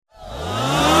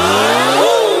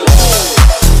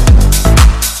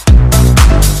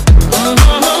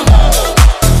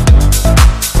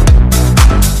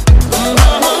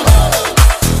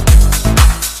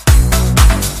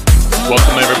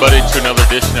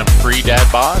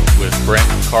Brent,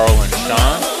 Karl, and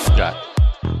Shawn. Got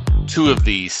two of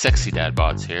the sexy dad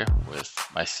bods here with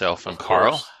myself and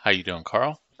Karl. How you doing,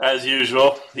 Karl? As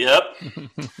usual. Yep.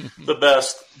 The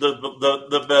best.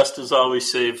 The best is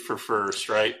always saved for first,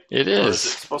 right? It is. Or is it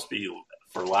supposed to be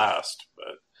for last?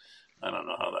 But I don't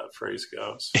know how that phrase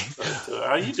goes. But,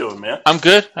 how you doing, man? I'm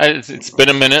good. It's been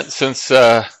a minute since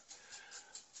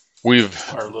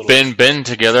we've been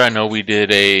together. I know we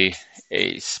did a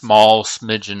small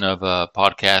smidgen of a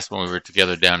podcast when we were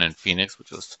together down in Phoenix,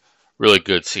 which was really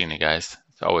good seeing you guys.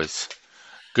 It's always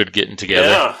good getting together.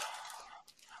 Yeah.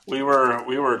 We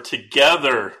were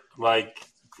together, like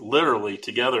literally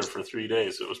together for 3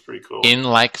 days. It was pretty cool. In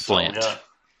like Brent.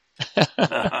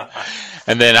 Yeah.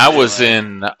 And then I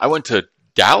went to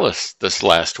Dallas this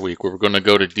last week. We were going to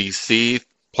go to DC.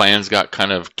 Plans got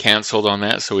kind of canceled on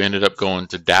that, so we ended up going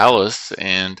to Dallas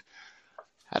and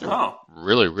had a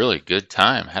really, really good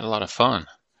time. Had a lot of fun.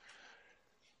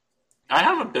 I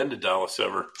haven't been to Dallas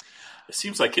ever. It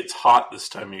seems like it's hot this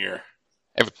time of year.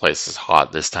 Every place is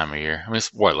hot this time of year. I mean,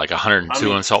 it's what, like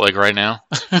 102 in Salt Lake right now?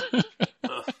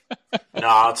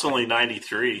 No, it's only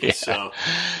 93, so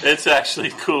it's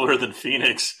actually cooler than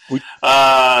Phoenix. It's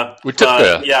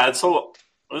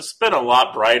been a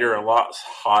lot brighter, a lot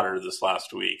hotter this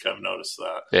last week. I've noticed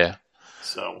that. Yeah.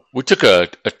 So we took a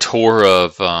tour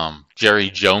of Jerry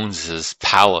Jones's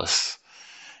palace,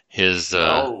 his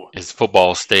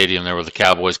football stadium there where the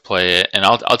Cowboys play. And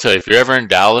I'll tell you, if you're ever in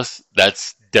Dallas,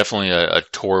 that's definitely a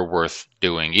tour worth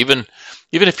doing. Even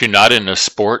if you're not into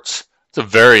sports, it's a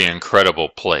very incredible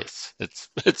place.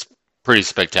 It's pretty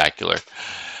spectacular.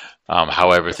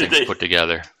 How everything's put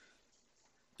together.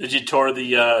 Did you tour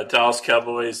the Dallas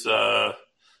Cowboys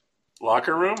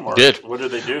locker room? Or did. What do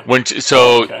they do?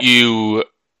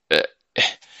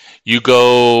 You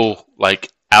go like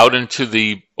out into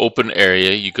the open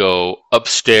area. You go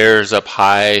upstairs, up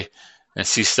high, and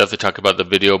see stuff. They talk about the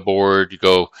video board. You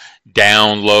go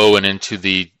down low and into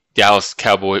the Dallas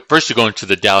Cowboy. First, you go into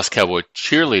the Dallas Cowboy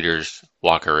cheerleaders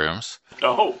locker rooms.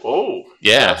 Oh,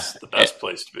 yeah, that's the best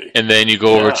place to be. And then you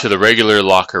go over to the regular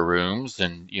locker rooms,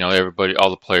 and all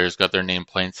the players got their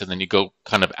nameplates, and then you go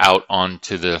kind of out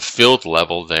onto the field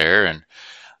level there, and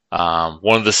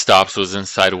one of the stops was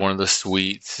inside one of the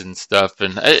suites and stuff,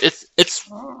 and it's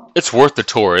worth the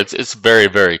tour. It's a very,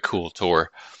 very cool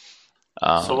tour.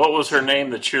 So what was her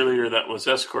name, the cheerleader that was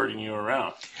escorting you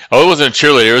around? Oh, it wasn't a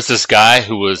cheerleader. It was this guy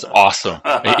who was awesome.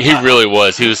 He really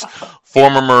was. He was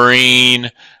former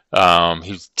Marine.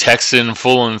 He was Texan,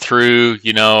 fooling through.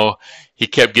 He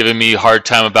kept giving me a hard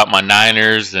time about my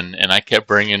Niners, and I kept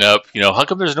bringing up, how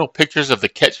come there's no pictures of the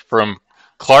catch from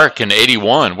Clark in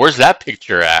 '81? Where's that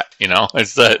picture at?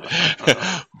 It's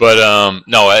that. But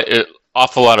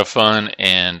awful lot of fun,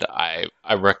 and I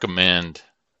recommend.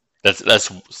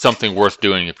 That's something worth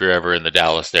doing if you're ever in the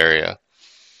Dallas area.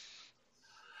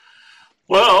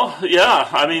 Well, yeah.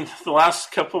 I mean, the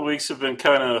last couple of weeks have been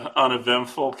kind of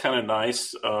uneventful, kind of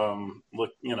nice.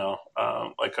 Like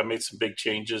I made some big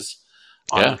changes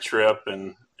on the trip,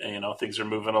 and things are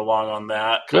moving along on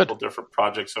that. A couple different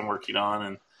projects I'm working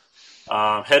on,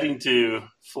 and heading to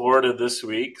Florida this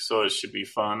week, so it should be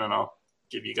fun. And I'll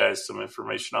give you guys some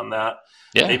information on that.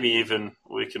 Yeah. Maybe even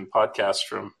we can podcast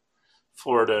from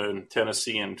Florida and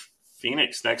Tennessee and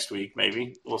Phoenix next week,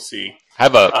 maybe. We'll see. I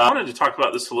wanted to talk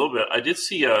about this a little bit. I did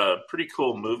see a pretty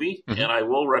cool movie, and I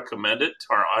will recommend it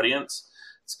to our audience.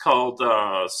 It's called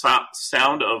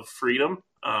Sound of Freedom.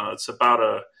 It's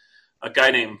about a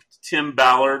guy named Tim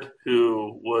Ballard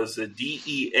who was a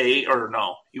DEA,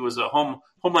 he was a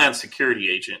Homeland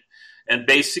Security agent. And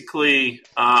basically,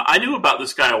 I knew about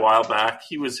this guy a while back.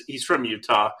 He's from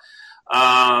Utah.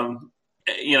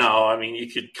 You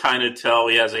could kind of tell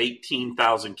he has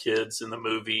 18,000 kids in the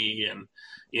movie, and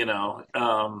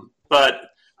but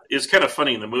it's kind of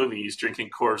funny in the movie. He's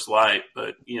drinking Coors Light,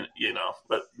 but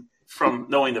but from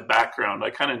knowing the background,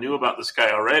 I kind of knew about this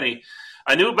guy already.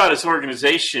 I knew about his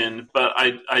organization, but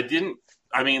I didn't.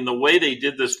 I mean, the way they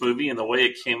did this movie and the way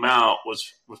it came out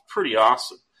was pretty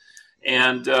awesome,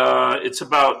 and it's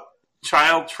about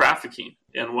child trafficking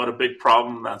and what a big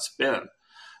problem that's been.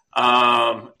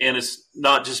 And it's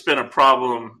not just been a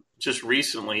problem just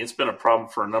recently. It's been a problem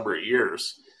for a number of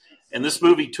years. And this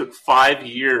movie took 5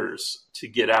 years to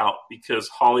get out because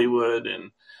Hollywood,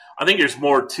 and I think there's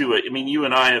more to it. I mean, you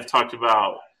and I have talked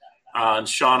about, and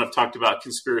Shawn have talked about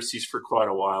conspiracies for quite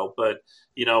a while, but,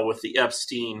 with the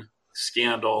Epstein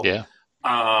scandal,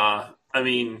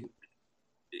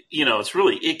 it's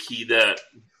really icky that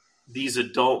these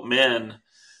adult men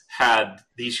had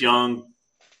these young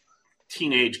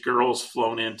teenage girls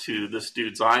flown into this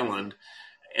dude's island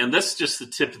And that's just the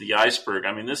tip of the iceberg.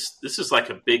 I mean, this is like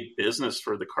a big business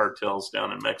for the cartels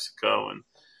down in Mexico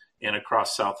and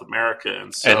across South America.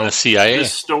 And so and the CIA.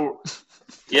 This story,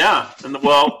 yeah,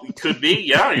 it could be.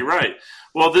 Yeah, you're right.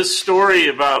 Well, this story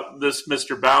about this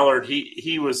Mr. Ballard,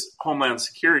 he was Homeland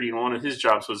Security, and one of his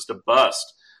jobs was to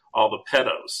bust all the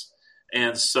pedos.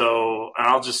 And so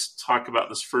I'll just talk about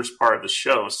this first part of the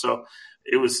show. So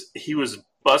he was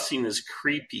busting this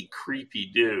creepy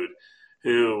dude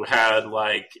who had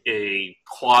like a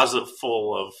closet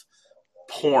full of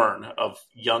porn of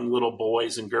young little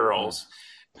boys and girls.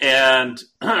 And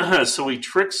so he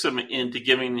tricks him into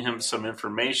giving him some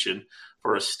information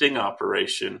for a sting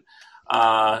operation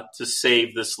to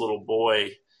save this little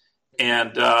boy.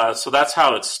 And so that's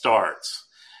how it starts.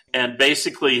 And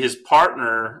basically his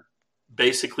partner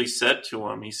basically said to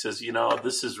him, he says,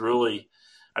 this is really,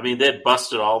 I mean, they had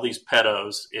busted all these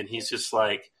pedos. And he's just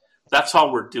like, that's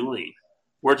all we're doing.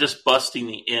 We're just busting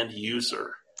the end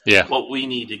user. Yeah. What we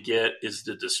need to get is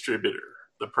the distributor,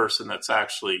 the person that's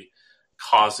actually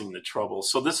causing the trouble.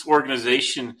 So this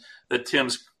organization that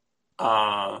Tim's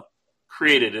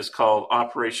created is called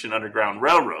Operation Underground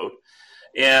Railroad.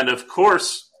 And of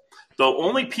course, the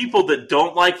only people that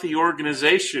don't like the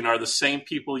organization are the same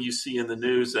people you see in the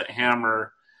news that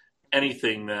hammer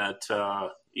anything that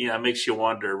makes you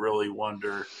really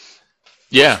wonder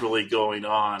what's really going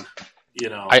on.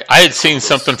 I had seen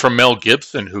something from Mel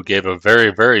Gibson, who gave a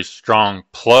very, very strong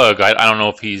plug. I don't know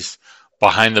if he's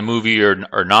behind the movie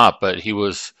or not, but he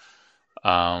was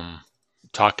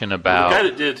talking about the guy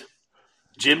that did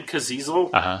Jim Caviezel.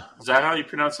 Is that how you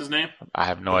pronounce his name? I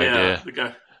have no idea. The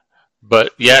guy.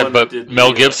 But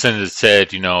Mel Gibson has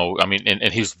said, I mean,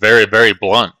 and he's very, very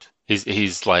blunt.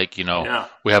 He's like,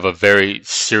 we have a very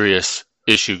serious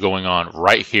issue going on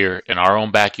right here in our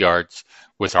own backyards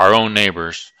with our own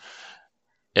neighbors,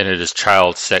 and it is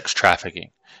child sex trafficking.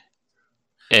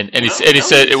 And he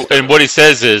said, and what he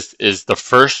says is the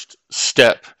first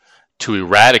step to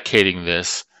eradicating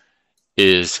this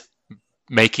is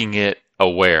making it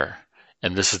aware.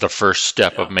 And this is the first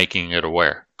step of making it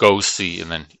aware. Go see,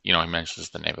 and then, he mentions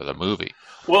the name of the movie.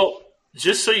 Well,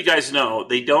 just so you guys know,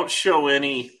 they don't show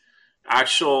any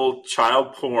actual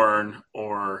child porn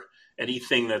or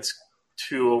anything that's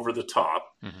too over the top.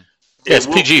 Mm-hmm. Yeah, it's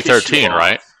PG-13,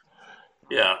 right?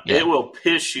 Yeah, it will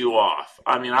piss you off.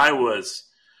 I mean, I was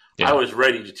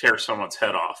ready to tear someone's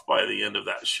head off by the end of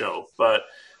that show. But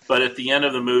at the end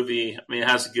of the movie, I mean, it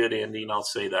has a good ending, I'll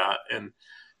say that. And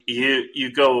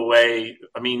you go away.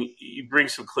 I mean, you bring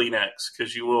some Kleenex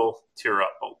because you will tear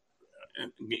up.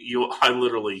 I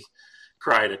literally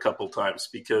cried a couple times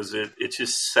because it's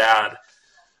just sad.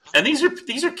 And these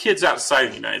are kids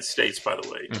outside the United States, by the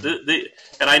way. Mm-hmm.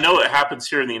 And I know it happens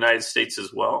here in the United States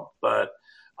as well. But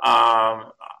I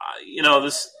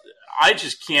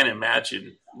just can't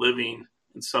imagine living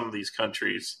in some of these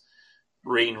countries,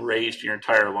 being raised your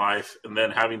entire life, and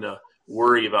then having to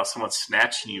worry about someone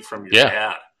snatching you from your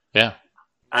dad. Yeah.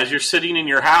 As you're sitting in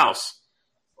your house.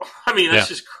 I mean, that's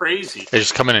just crazy. They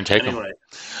just come in and take them.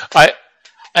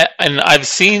 And I've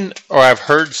seen or I've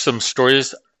heard some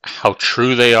stories. How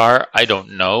true they are, I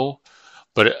don't know.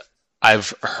 But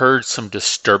I've heard some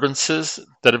disturbances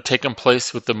that have taken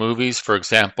place with the movies. For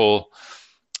example,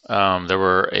 there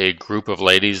were a group of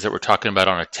ladies that were talking about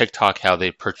on a TikTok how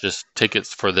they purchased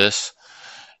tickets for this.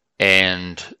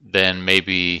 And then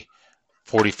maybe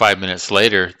 45 minutes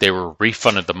later, they were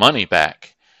refunded the money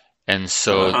back. And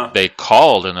so they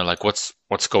called and they're like, what's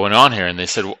going on here? And they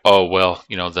said, oh, well,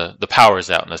 the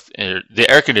power's out, and the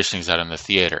air conditioning's out in the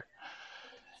theater.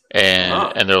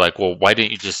 And they're like, well, why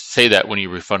didn't you just say that when you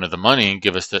refunded the money and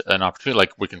give us an opportunity?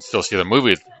 Like, we can still see the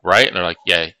movie, right? And they're like,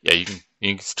 yeah, you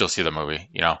can still see the movie,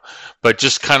 But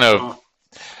just kind of,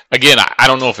 again, I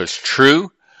don't know if it's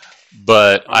true,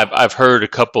 but I've heard a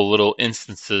couple little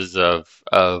instances of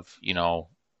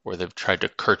where they've tried to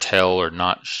curtail or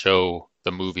not show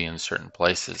the movie in certain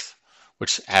places,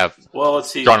 which have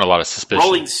drawn a lot of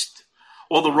suspicion.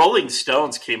 The Rolling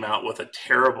Stones came out with a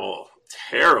terrible,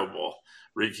 terrible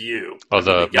review of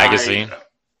the magazine.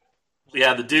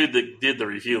 The dude that did the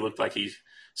review looked like he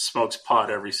smokes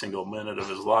pot every single minute of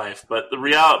his life. But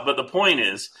the point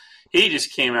is, he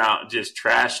just came out and just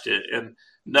trashed it, and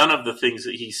none of the things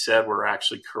that he said were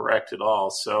actually correct at all.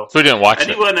 So he didn't watch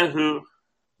anyone who,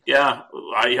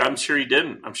 I'm sure he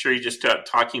didn't. I'm sure he just got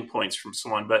talking points from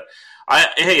someone. But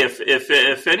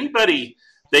if anybody,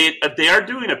 they are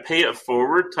doing a pay it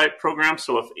forward type program.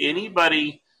 So if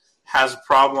anybody has a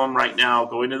problem right now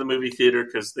going to the movie theater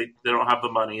because they don't have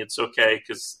the money, it's okay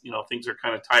because things are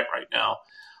kind of tight right now.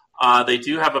 They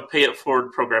do have a pay it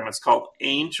forward program. It's called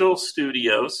Angel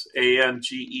Studios,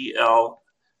 ANGEL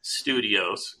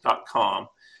studios.com.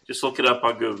 Just look it up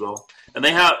on Google. And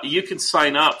you can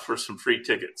sign up for some free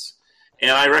tickets.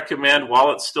 And I recommend,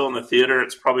 while it's still in the theater,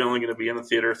 it's probably only going to be in the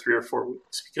theater 3 or 4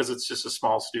 weeks because it's just a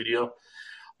small studio.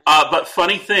 But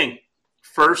funny thing,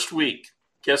 first week,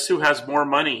 guess who has more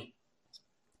money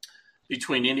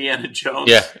between Indiana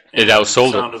Jones? Yeah, it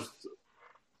outsold it.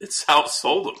 It's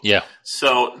outsold them. Yeah.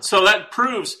 So that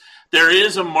proves there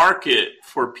is a market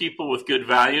for people with good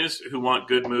values who want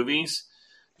good movies.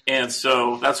 And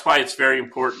so that's why it's very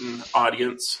important,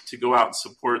 audience, to go out and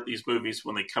support these movies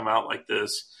when they come out like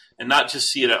this, and not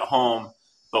just see it at home,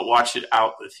 but watch it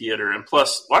out the theater. And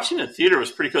plus, watching it in the theater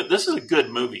was pretty good. This is a good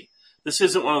movie. This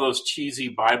isn't one of those cheesy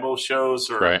Bible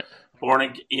shows or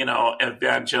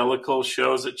evangelical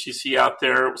shows that you see out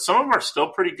there. Some of them are still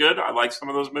pretty good. I like some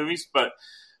of those movies, but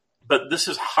this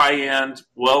is high-end,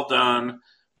 well-done,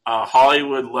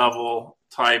 Hollywood level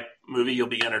type movie. You'll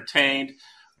be entertained.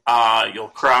 You'll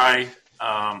cry.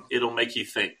 It'll make you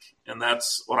think. And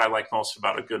that's what I like most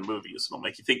about a good movie, is it'll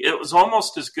make you think. It was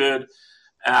almost as good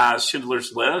as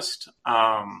Schindler's List.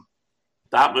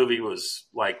 That movie was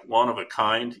like one of a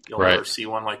kind. You'll never see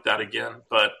one like that again.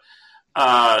 But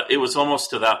it was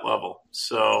almost to that level.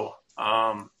 So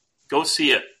go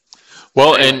see it.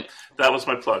 Well, and that was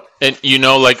my plug. And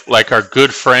like our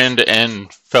good friend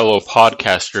and fellow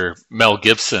podcaster Mel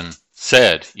Gibson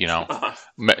said, I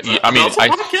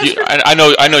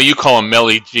know you call him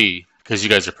Melly G because you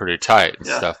guys are pretty tight and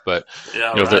stuff, but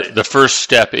the first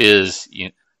step is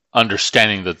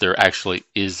understanding that there actually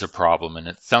is a problem, and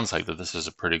it sounds like that this is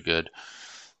a pretty good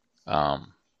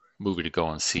movie to go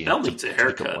and see. Mel needs a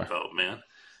haircut, though, man.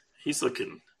 He's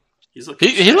looking.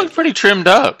 He looked pretty trimmed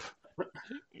up.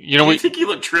 You think he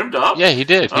looked trimmed up? Yeah, he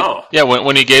did.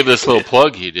 When he gave this little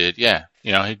plug, he did. Yeah,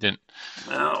 he didn't.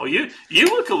 No, you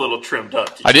look a little trimmed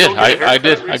up. I did. I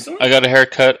did. I got a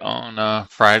haircut on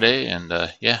Friday, and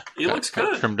he looks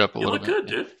good. Trimmed up a little bit. You look good,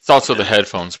 dude. It's also the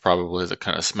headphones probably that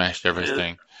kind of smashed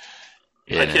everything.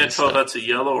 I can't tell if that's a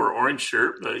yellow or orange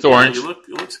shirt, but it's orange. It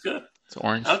looks good. It's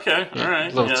orange. Okay, all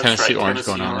right. A little Tennessee orange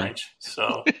going on there.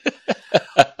 So,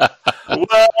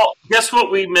 well, guess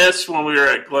what we missed when we were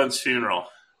at Glenn's funeral,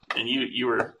 and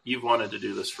you've wanted to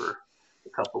do this for a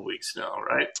couple weeks now,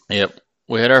 right? Yep.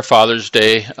 We had our Father's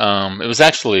Day. It was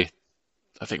actually,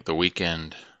 I think, the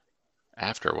weekend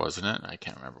after, wasn't it? I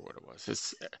can't remember what it was.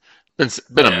 It's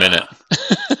been a minute.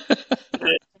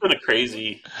 It's been a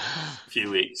crazy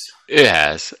few weeks. It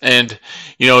has. And,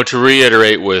 to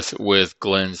reiterate with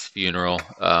Glenn's funeral,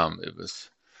 it was,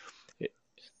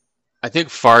 I think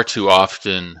far too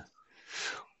often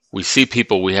we see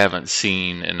people we haven't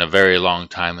seen in a very long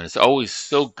time, and it's always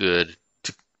so good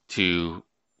to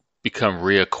become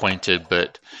reacquainted,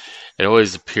 but it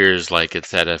always appears like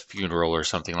it's at a funeral or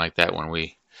something like that when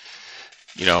we,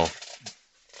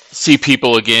 see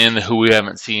people again who we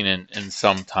haven't seen in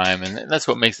some time, and that's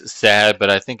what makes it sad. But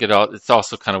I think it's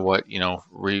also kind of what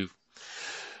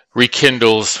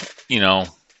rekindles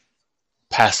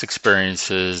past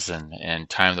experiences and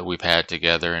time that we've had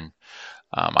together. And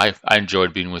I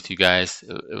enjoyed being with you guys.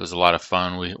 It was a lot of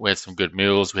fun. We had some good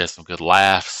meals. We had some good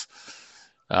laughs.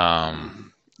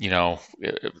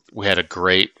 We had a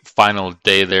great final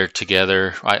day there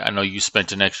together. I know you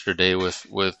spent an extra day with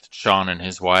Shawn and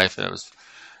his wife. It was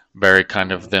very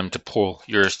kind of them to pull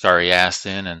your sorry ass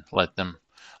in and let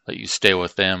you stay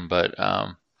with them. But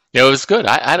it was good.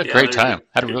 I had a great time.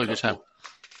 I had a really good time.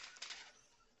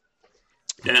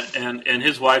 And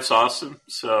his wife's awesome.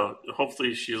 So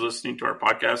hopefully she's listening to our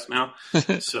podcast now.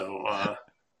 So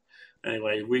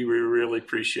anyway, we really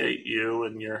appreciate you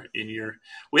and your.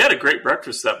 We had a great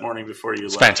breakfast that morning before you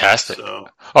left. Fantastic. So,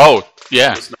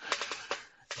 yeah.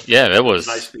 It was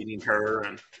nice meeting her,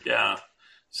 and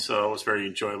so it was very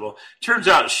enjoyable. Turns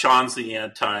out Shawn's the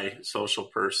anti-social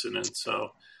person, and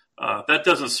so that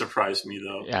doesn't surprise me,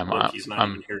 though. Yeah, he's not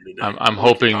even here today. I'm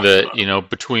hoping that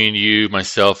between you,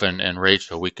 myself, and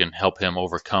Rachel, we can help him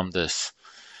overcome this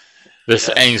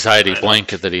anxiety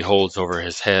blanket that he holds over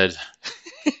his head.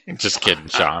 Just kidding,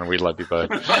 Shawn. We love you,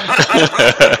 bud.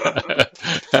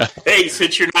 Hey,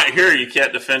 since you're not here, you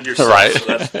can't defend yourself. Right.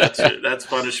 So that's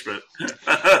punishment.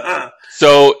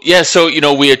 So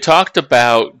we had talked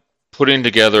about putting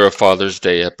together a Father's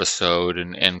Day episode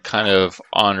and kind of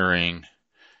honoring,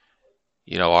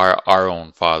 our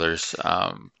own fathers,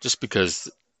 just because,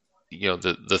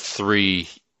 the three,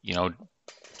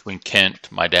 between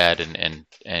Kent, my dad,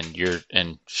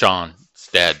 and Shawn's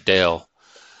dad, Dale.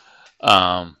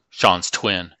 Shawn's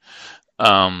twin.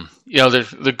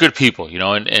 They're good people,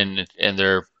 and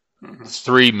they're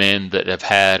three men that have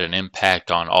had an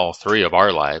impact on all three of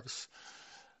our lives.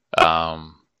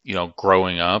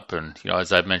 growing up, and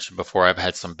as I've mentioned before, I've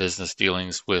had some business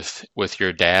dealings with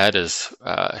your dad. As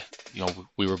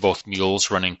we were both mules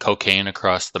running cocaine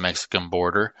across the Mexican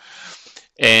border,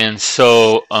 and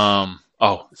so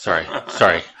sorry,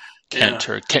 Kent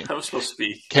yeah, or Kent. That was supposed to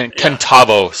be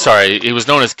Kentavo, sorry, he was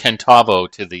known as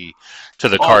Kentavo to the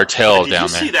cartel did down you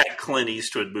there. see that Clint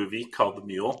Eastwood movie called The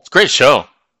Mule? It's a great show.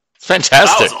 It's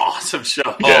fantastic. That was an awesome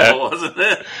show, wasn't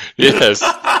it? Yes.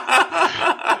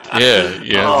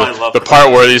 I love the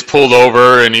part where he's pulled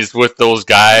over and he's with those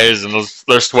guys and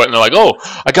they're sweating. They're like, "Oh,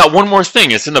 I got one more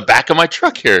thing. It's in the back of my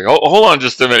truck here. Hold on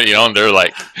just a minute," and they're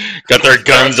like, got their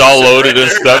guns all loaded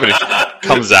and stuff. And he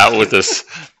comes out with this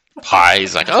pie.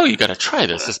 He's like, "Oh, you got to try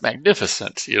this. It's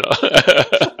magnificent."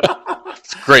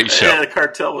 It's a great show. Yeah, the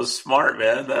cartel was smart,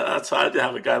 man. That's how I'd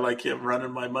have a guy like him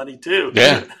running my money too.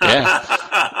 Yeah.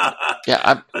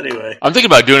 Anyway, I'm thinking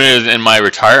about doing it in my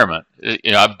retirement.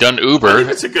 I've done Uber. I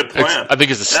think it's a good plan. I think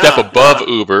it's a step above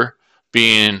Uber,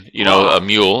 being a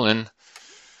mule. And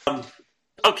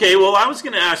okay, well, I was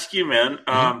going to ask you, man.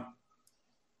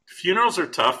 Funerals are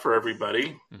tough for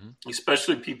everybody,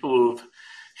 especially people who've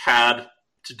had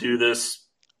to do this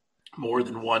more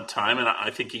than one time, and I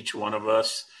think each one of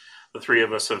us, the three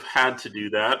of us, have had to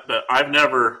do that. But I've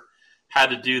never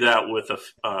had to do that with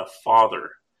a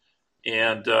father.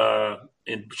 And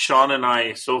Shawn and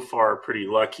I so far are pretty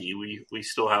lucky. We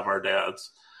still have our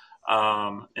dads.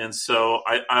 And so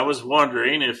I was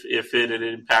wondering if it had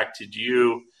impacted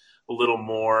you a little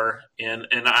more. And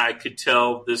I could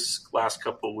tell this last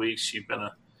couple of weeks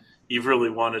you've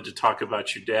really wanted to talk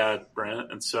about your dad,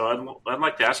 Brent. And so I'd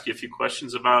like to ask you a few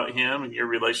questions about him and your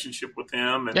relationship with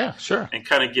him. And, yeah, sure. And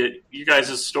kind of get you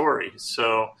guys' story.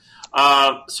 So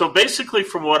basically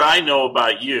from what I know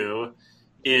about you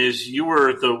is you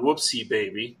were the whoopsie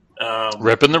baby.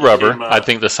 Ripping the rubber. I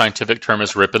think the scientific term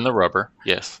is ripping the rubber.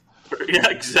 Yes. Yeah,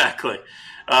 exactly.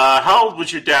 How old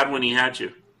was your dad when he had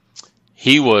you?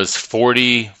 He was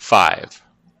 45.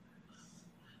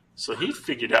 So he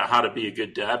figured out how to be a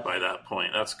good dad by that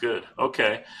point. That's good.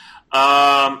 Okay.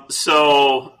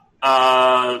 So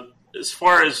as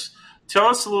far as, tell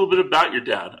us a little bit about your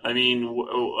dad. I mean,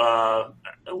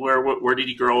 where did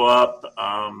he grow up?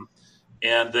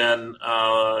 And then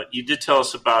you did tell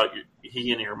us about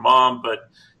he and your mom, but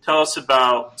tell us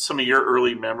about some of your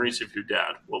early memories of your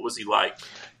dad. What was he like?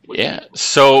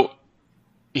 So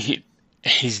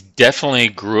he's definitely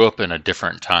grew up in a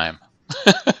different time,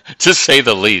 to say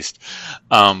the least.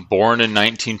 Born in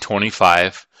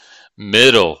 1925,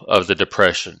 middle of the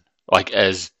Depression, like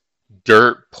as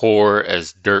dirt poor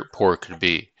could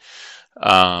be.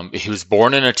 He was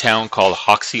born in a town called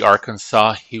Hoxie,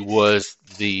 Arkansas. He was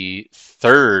the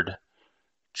third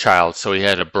child. So he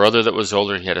had a brother that was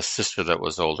older. He had a sister that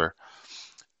was older.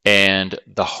 And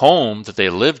the home that they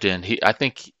lived in, I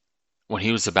think when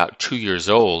he was about 2 years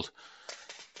old,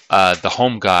 the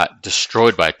home got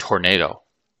destroyed by a tornado.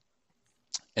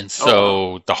 And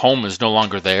so the home is no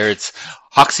longer there. It's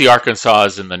Hoxie, Arkansas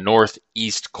is in the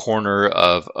northeast corner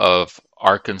of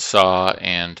Arkansas.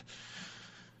 And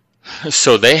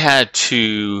so they had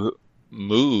to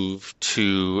move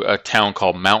to a town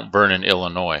called Mount Vernon,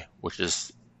 Illinois, which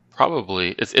is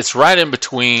probably, it's right in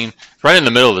between, right in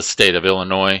the middle of the state of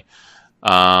Illinois.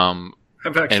 And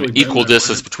equal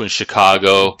distance between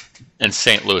Chicago and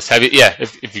St. Louis. Have you? Yeah,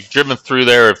 if you've driven through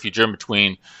there, or if you driven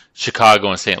between Chicago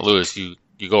and St. Louis, you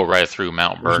go right through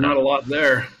Mount Vernon. There's not a lot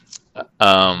there.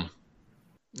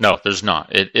 No, there's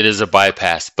not. It is a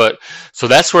bypass. But so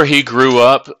that's where he grew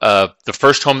up. The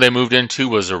first home they moved into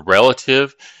was a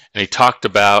relative, and he talked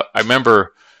about, I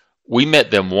remember we met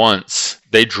them once.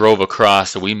 They drove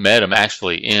across, and we met them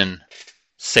actually in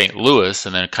St. Louis,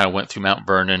 and then kind of went through Mount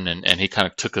Vernon, and he kind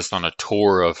of took us on a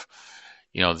tour of,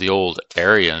 the old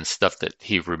area and stuff that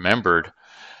he remembered.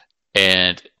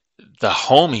 And the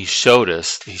home he showed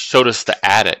us the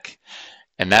attic,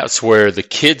 and that's where the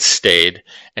kids stayed.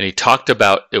 And he talked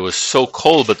about it was so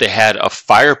cold, but they had a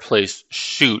fireplace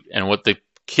chute, and what the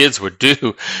kids would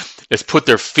do is put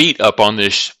their feet up on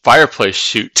this fireplace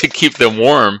chute to keep them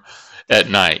warm at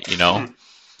night, Wow.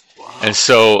 And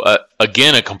so,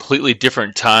 again, a completely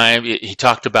different time. He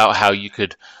talked about how you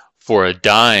could, for a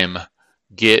dime,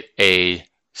 get a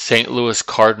St. Louis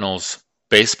Cardinals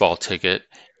baseball ticket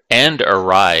and a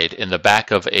ride in the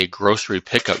back of a grocery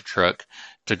pickup truck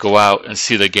to go out and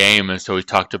see the game. And so he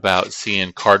talked about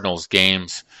seeing Cardinals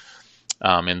games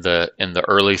in the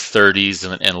early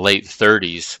 30s and late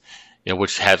 30s,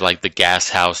 which had like the Gas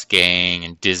House Gang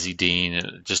and Dizzy Dean,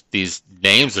 and just these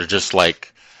names are just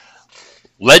like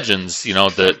legends,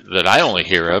 that I only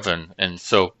hear of, and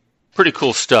so pretty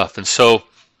cool stuff. And so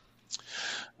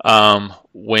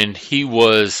When he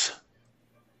was,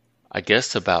 I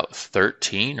guess, about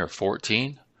 13 or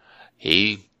 14,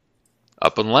 he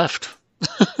up and left.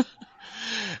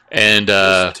 And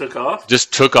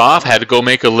just took off, had to go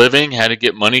make a living, had to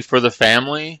get money for the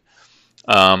family.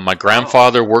 My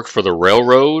grandfather worked for the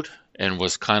railroad and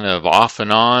was kind of off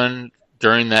and on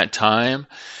during that time.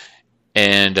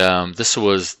 And this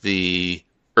was the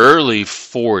early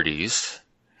 40s.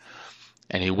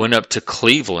 And he went up to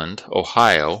Cleveland,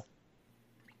 Ohio,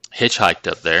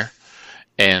 hitchhiked up there,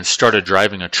 and started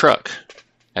driving a truck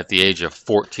at the age of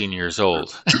 14 years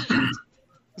old.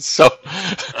 So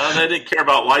they didn't care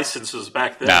about licenses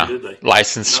back then, did they?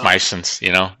 License,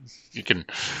 you know. You can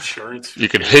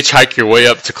hitchhike your way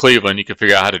up to Cleveland. You can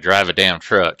figure out how to drive a damn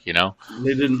truck, you know.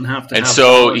 They didn't have to. And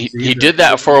so he did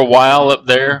that for a while up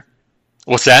there.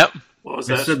 What's that? What was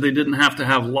that? I said they didn't have to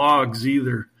have logs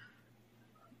either.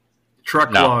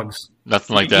 Truck logs.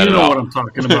 Nothing like that at all. You know what I'm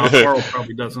talking about. Karl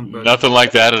probably doesn't. But nothing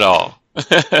like that at all.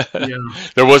 Yeah.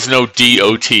 There was no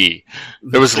DOT.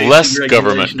 There was less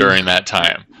government during that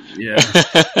time. Yeah.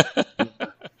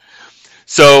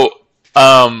 So,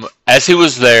 as he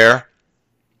was there,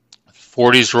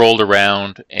 40s rolled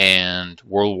around and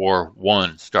World War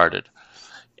I started.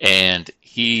 And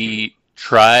he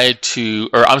tried to,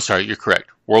 you're correct.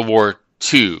 World War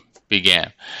II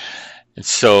began. And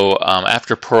so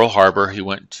after Pearl Harbor, he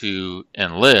went to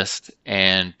enlist,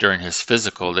 and during his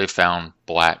physical, they found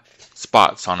black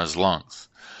spots on his lungs.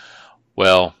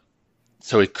 Well,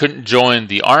 so he couldn't join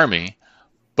the Army,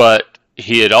 but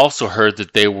he had also heard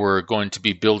that they were going to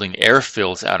be building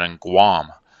airfields out in Guam.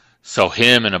 So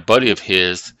him and a buddy of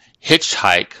his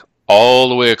hitchhike all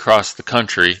the way across the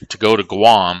country to go to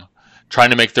Guam,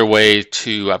 trying to make their way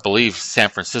to, I believe, San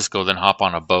Francisco, then hop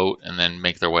on a boat and then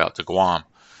make their way out to Guam.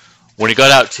 When he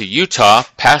got out to Utah,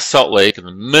 past Salt Lake, in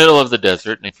the middle of the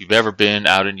desert, and if you've ever been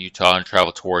out in Utah and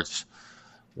traveled towards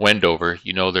Wendover,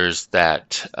 you know there's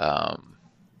that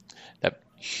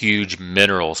huge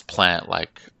minerals plant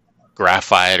like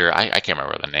graphite, or I can't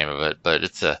remember the name of it, but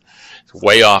it's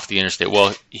way off the interstate.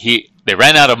 Well, they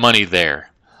ran out of money there,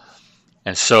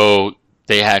 and so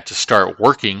they had to start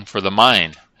working for the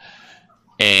mine.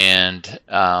 And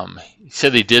he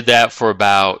said they did that for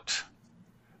about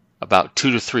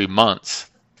 2 to 3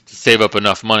 months to save up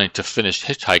enough money to finish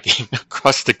hitchhiking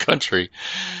across the country.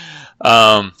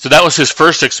 So that was his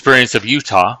first experience of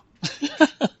Utah.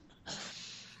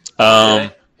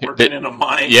 Working in a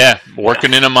mine. Yeah,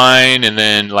 working in a mine, and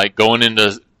then like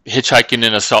hitchhiking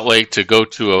into Salt Lake to go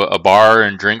to a bar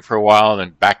and drink for a while, then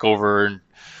back over and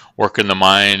work in the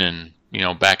mine, and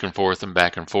back and forth and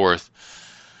back and forth.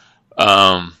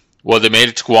 Well, they made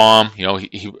it to Guam.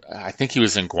 I think he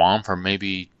was in Guam for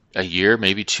maybe a year,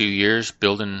 maybe 2 years,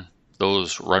 building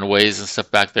those runways and stuff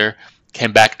back there.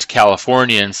 Came back to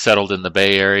California and settled in the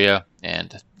Bay Area,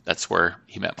 and that's where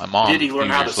he met my mom. Did he learn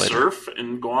how to surf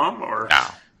in Guam, or no?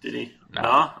 Did he?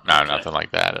 No, okay. Nothing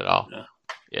like that at all.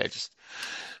 Yeah, just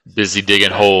busy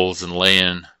digging holes and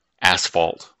laying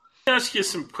asphalt. Let me ask you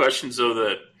some questions, though,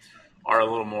 that are a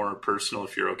little more personal,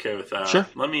 if you're okay with that. Sure.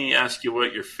 Let me ask you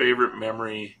what your favorite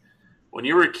memory when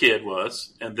you were a kid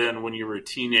was, and then when you were a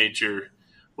teenager.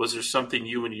 Was there something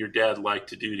you and your dad liked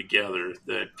to do together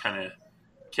that kind of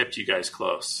kept you guys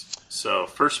close? So,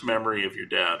 first memory of your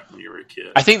dad when you were a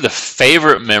kid. I think the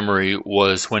favorite memory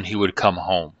was when he would come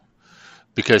home,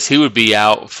 because he would be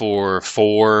out for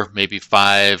 4, maybe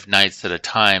 5 nights at a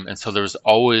time. And so there was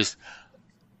always,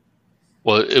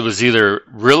 it was either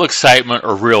real excitement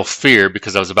or real fear,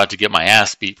 because I was about to get my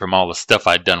ass beat from all the stuff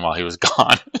I'd done while he was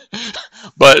gone.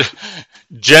 But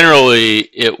generally,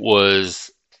 it was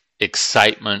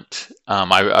excitement.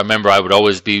 I remember I would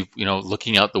always be,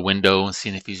 looking out the window and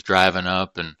seeing if he's driving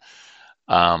up. And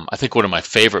I think one of my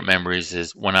favorite memories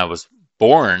is when I was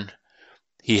born,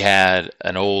 he had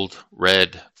an old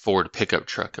red Ford pickup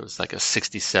truck. It was like a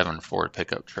 67 Ford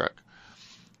pickup truck.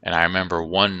 And I remember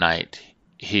one night,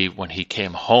 when he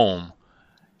came home,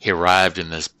 he arrived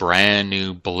in this brand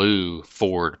new blue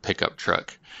Ford pickup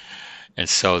truck. And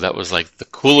so that was like the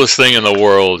coolest thing in the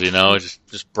world,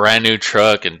 just brand new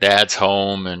truck, and dad's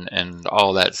home and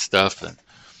all that stuff. And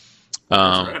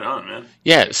that's right on, man.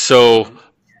 Yeah. So,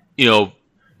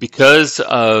 because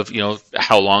of,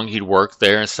 how long he'd worked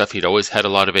there and stuff, he'd always had a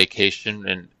lot of vacation,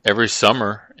 and every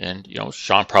summer, and,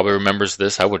 Shawn probably remembers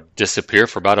this, I would disappear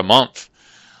for about a month.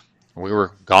 We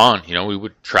were gone. We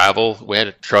would travel. We had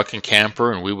a truck and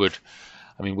camper, and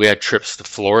we had trips to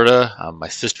Florida. My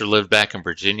sister lived back in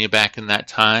Virginia back in that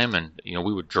time, and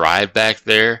we would drive back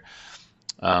there.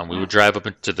 We would drive up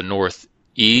into the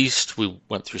Northeast. We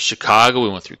went through Chicago. We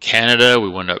went through Canada. We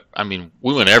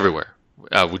went everywhere.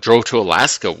 We drove to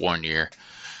Alaska one year.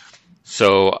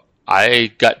 So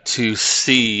I got to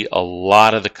see a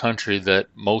lot of the country that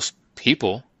most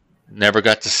people never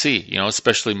got to see,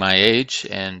 especially my age.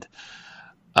 And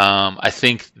I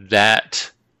think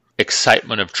that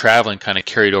excitement of traveling kind of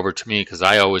carried over to me because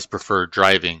I always prefer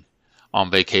driving on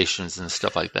vacations and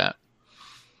stuff like that.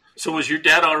 So was your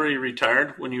dad already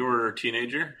retired when you were a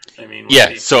teenager? I mean,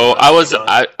 yeah. So I was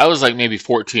like maybe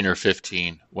 14 or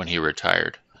 15 when he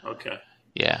retired. Okay.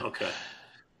 Yeah. Okay.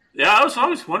 Yeah, I was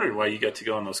always wondering why you got to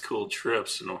go on those cool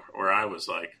trips, where I was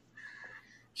like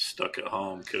stuck at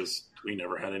home because we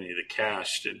never had any of the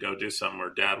cash to go do something. Where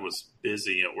Dad was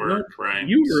busy at work, right?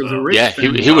 You were the rich. Yeah,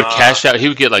 he would cash out. He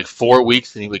would get like 4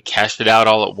 weeks, and he would cash it out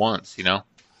all at once.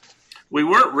 We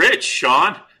weren't rich,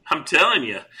 Shawn. I'm telling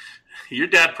you. Your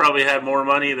dad probably had more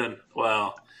money than,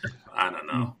 well, I don't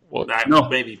know.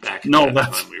 Maybe back in that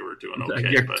time we were doing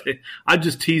okay. But I'm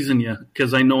just teasing you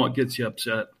because I know it gets you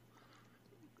upset.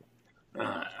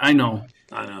 I know.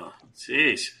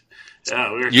 Jeez.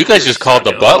 Yeah, you guys just called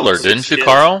the butler, didn't you,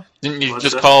 Karl? Didn't you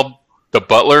just call the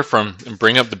butler and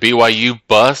bring up the BYU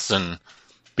bus and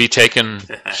be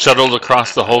shuttled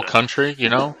across the whole country,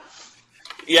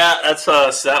 Yeah, that's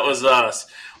us. That was us.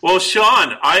 Well,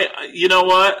 Shawn, you know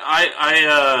what?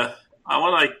 I would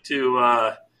like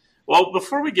to. Well,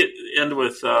 before we get into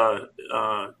with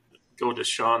go to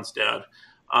Shawn's dad,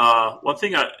 one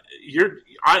thing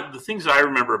the things I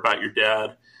remember about your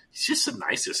dad, he's just the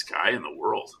nicest guy in the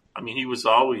world. I mean, he was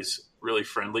always really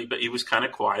friendly, but he was kind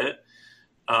of quiet.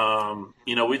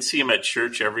 We'd see him at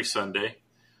church every Sunday.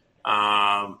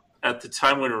 At the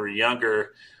time when we were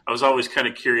younger, I was always kind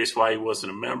of curious why he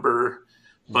wasn't a member,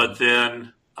 but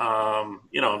then.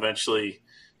 Eventually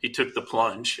he took the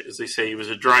plunge. As they say, he was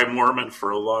a dry Mormon for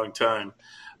a long time.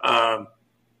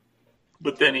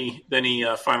 But then he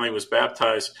finally was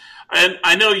baptized. And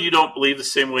I know you don't believe the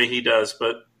same way he does,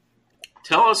 but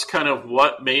tell us kind of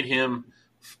what made him,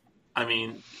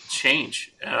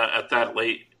 change at that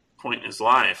late point in his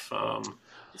life.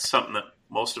 It's something that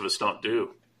most of us don't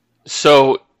do.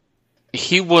 So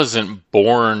he wasn't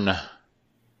born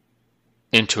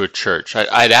into a church.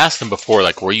 I'd asked him before,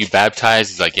 like, were you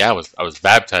baptized? He's like, yeah, I was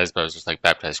baptized, but I was just like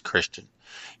baptized Christian.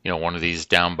 One of these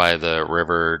down by the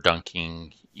river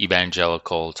dunking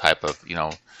evangelical type of,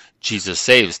 Jesus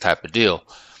saves type of deal.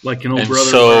 Like an old brother.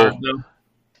 So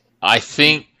I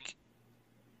think,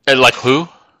 like who?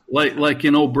 Like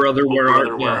an old brother where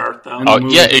art thou? Oh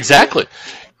yeah, exactly.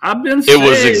 I've been. It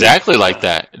was exactly like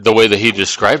that, the way that he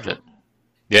described it.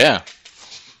 Yeah,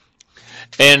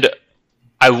 and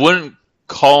I wouldn't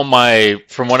call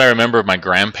from what I remember of my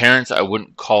grandparents, I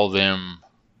wouldn't call them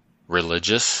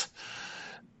religious.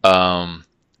 A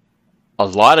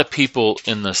lot of people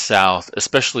in the South,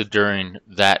 especially during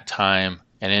that time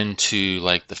and into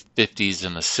like the 50s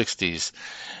and the 60s,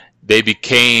 they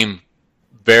became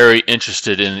very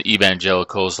interested in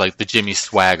evangelicals like the Jimmy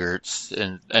Swaggarts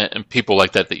and people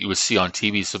like that you would see on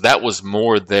TV. So that was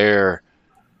more their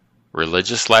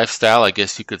religious lifestyle, I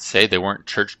guess you could say. They weren't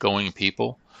church-going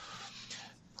people.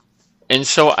 And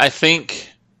so I think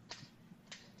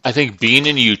being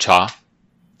in Utah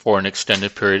for an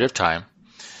extended period of time,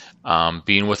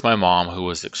 being with my mom, who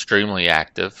was extremely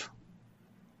active,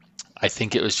 I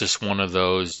think it was just one of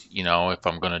those, if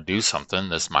I'm going to do something,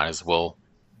 this might as well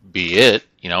be it.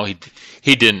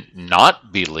 He didn't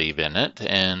not believe in it,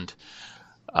 and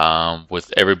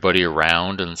with everybody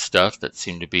around and stuff that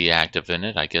seemed to be active in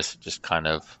it, I guess it just kind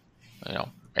of,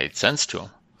 made sense to him.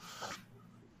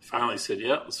 Finally said,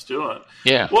 yeah, let's do it.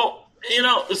 Yeah. Well,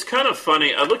 it's kind of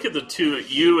funny. I look at the two,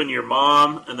 you and your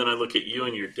mom, and then I look at you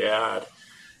and your dad.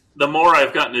 The more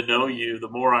I've gotten to know you, the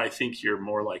more I think you're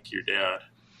more like your dad.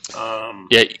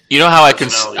 Yeah, you know how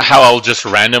how I'll just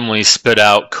randomly spit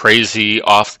out crazy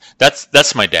off.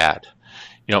 That's my dad.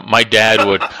 My dad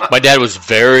was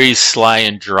very sly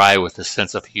and dry with a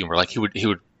sense of humor. Like he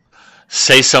would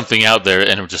say something out there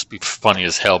and it would just be funny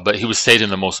as hell, but he would say it in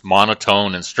the most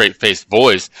monotone and straight-faced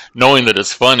voice, knowing that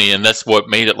it's funny, and that's what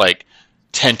made it like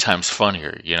 10 times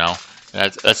funnier,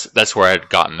 That's where I'd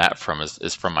gotten that from,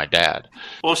 is from my dad.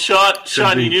 Well, Shawn,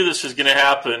 you knew this was going to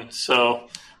happen, so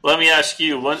let me ask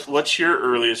you, what's your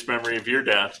earliest memory of your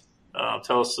dad?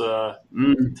 Tell us what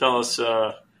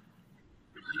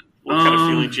kind of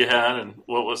feelings you had, and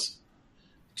what was.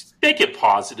 Make it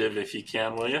positive if you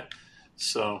can, will you?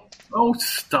 So. Oh,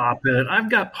 stop it! I've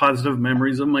got positive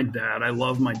memories of my dad. I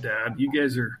love my dad. You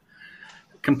guys are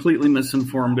completely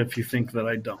misinformed if you think that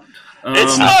I don't.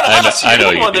 It's not us.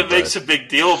 You're the one that makes a big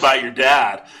deal about your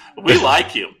dad. We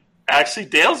like him. Actually,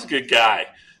 Dale's a good guy.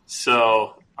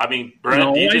 So,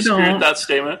 Brent, do you disagree with that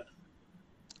statement?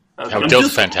 Dale's a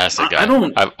fantastic guy.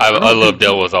 I love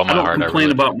Dale with all my heart. I don't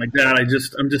complain about my dad. I'm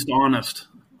just honest.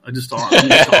 I'm just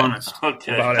honest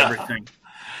about everything.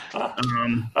 All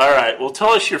right. Well, tell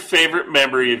us your favorite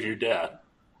memory of your dad.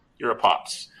 You're a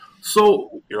pops.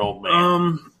 So your old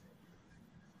man.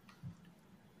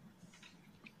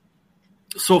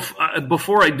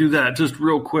 Before I do that, just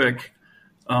real quick,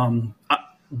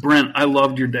 Brent, I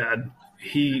loved your dad.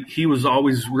 He was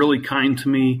always really kind to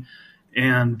me,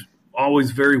 and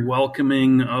always very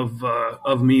welcoming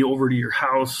of me over to your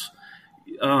house.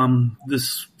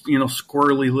 This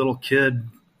squirrely little kid.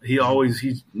 He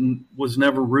was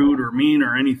never rude or mean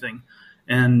or anything,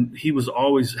 and he was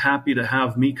always happy to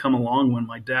have me come along when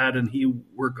my dad and he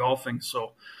were golfing.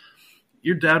 So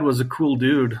your dad was a cool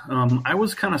dude. I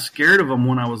was kind of scared of him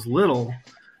when I was little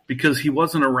because he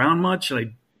wasn't around much and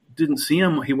I didn't see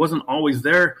him. He wasn't always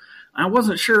there. I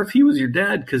wasn't sure if he was your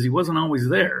dad because he wasn't always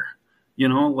there.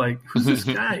 Who's this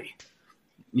guy?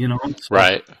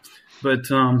 Right. But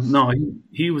no,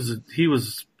 he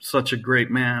was such a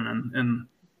great man, and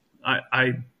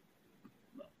I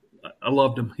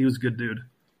loved him. He was a good dude.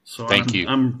 So Thank you.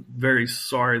 I'm very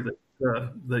sorry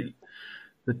that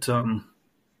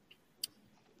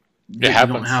you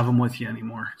don't have him with you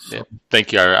anymore. So. Yeah.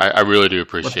 Thank you. I really do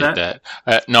appreciate that.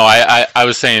 No, I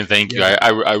was saying thank you.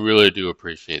 I really do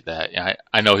appreciate that.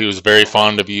 I know he was very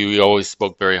fond of you. He always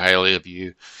spoke very highly of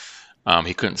you.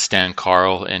 He couldn't stand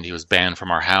Karl, and he was banned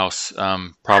from our house,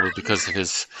 probably because of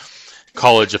his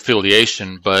college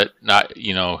affiliation. But not,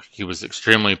 he was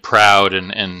extremely proud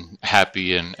and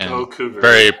happy and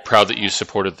very proud that you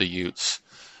supported the Utes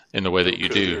in the way that you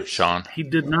do, Shawn. He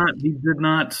did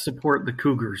not support the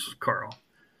Cougars, Karl.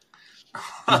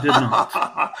 He did not.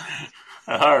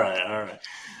 All right.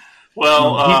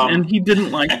 Well, and he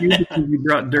didn't like you because you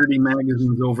brought dirty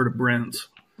magazines over to Brent's.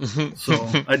 So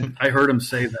I heard him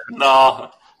say that.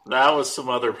 No, that was some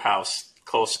other house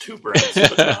close to Brent's.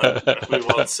 But we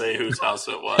won't say whose house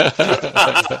it was.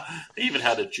 They even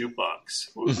had a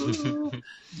jukebox. Woo-hoo.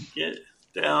 Get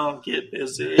down, get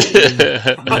busy.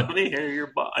 Let me hear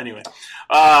your anyway.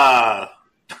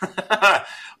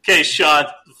 Okay, Shawn.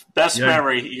 Best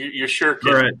memory. You're sure,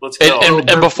 kid. Right. Let's go.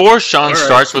 And before Shawn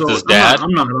starts with his dad,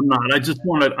 I'm not. I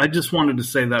just wanted to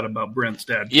say that about Brent's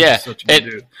dad. Yeah, he's such a good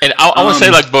dude. And I want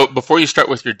to say, before you start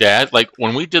with your dad,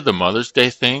 when we did the Mother's Day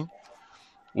thing,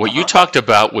 what you talked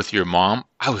about with your mom,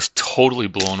 I was totally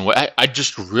blown away. I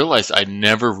just realized I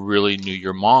never really knew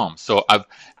your mom, so I've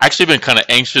actually been kind of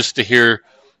anxious to hear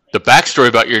the backstory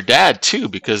about your dad too,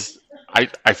 because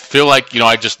I feel like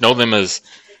I just know them as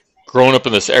growing up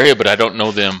in this area, but I don't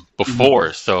know them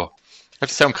before, so I have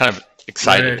to say I'm kind of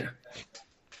excited. Right.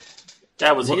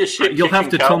 Dad, was he a shit? You'll have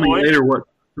to tell me later what.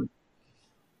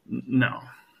 No,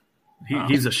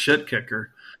 he's a shit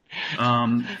kicker.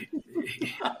 A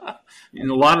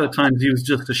lot of the times he was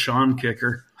just a Shawn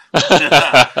kicker.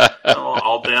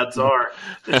 All dads are.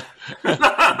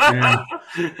 Yeah.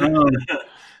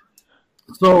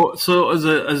 So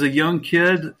as a young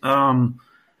kid,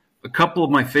 a couple of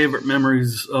my favorite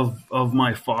memories of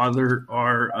my father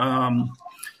are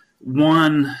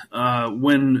one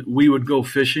when we would go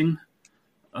fishing.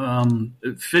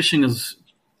 Fishing is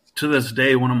to this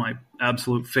day one of my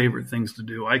absolute favorite things to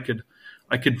do. I could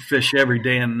fish every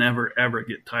day and never ever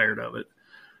get tired of it.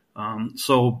 And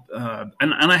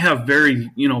I have very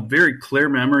clear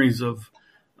memories of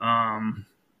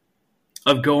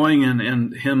going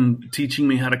and him teaching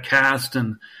me how to cast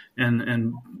and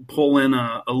pull in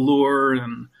a lure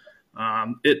and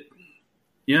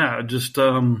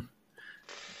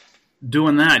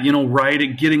doing that,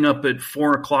 getting up at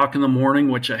 4:00 in the morning,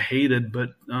 which I hated,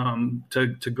 but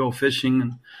to go fishing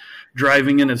and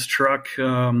driving in his truck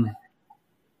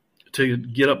to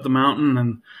get up the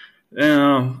mountain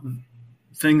and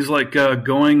things like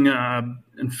going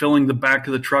and filling the back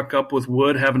of the truck up with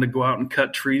wood, having to go out and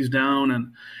cut trees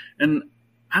down. And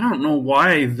I don't know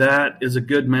why that is a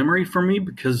good memory for me,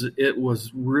 because it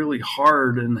was really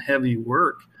hard and heavy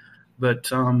work.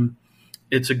 But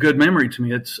it's a good memory to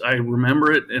me. I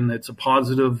remember it, and it's a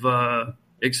positive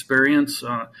experience.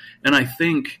 And I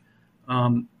think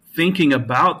thinking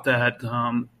about that,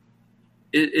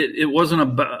 it wasn't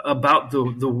about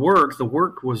the work. The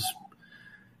work was,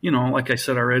 like I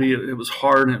said already, it was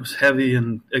hard and it was heavy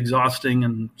and exhausting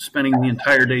and spending the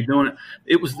entire day doing it.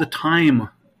 It was the time.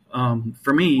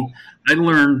 For me, I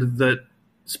learned that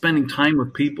spending time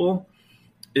with people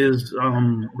is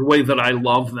the way that I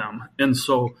love them. And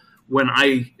so when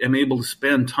I am able to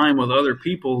spend time with other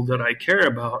people that I care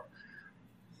about,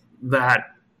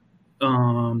 that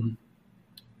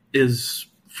is,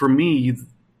 for me,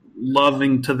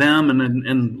 loving to them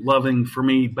and loving for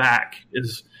me back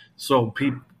is so.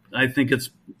 I think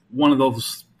it's one of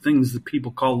those things that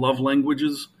people call love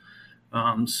languages.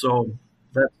 So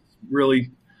that's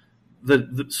really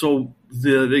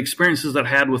the experiences that I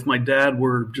had with my dad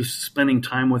were just spending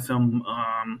time with him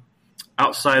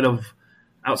outside of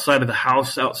the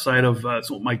house, outside of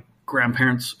so my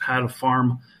grandparents had a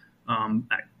farm.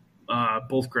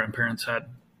 Both grandparents had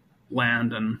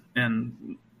land,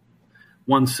 and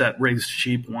one set raised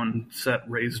sheep, one set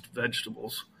raised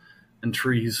vegetables and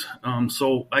trees.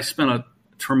 So I spent a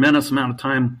tremendous amount of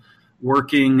time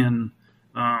working, and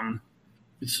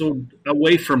so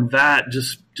away from that,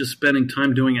 just spending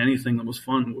time doing anything that was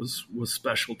fun was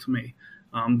special to me.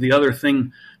 The other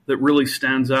thing that really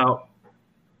stands out,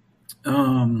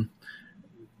 when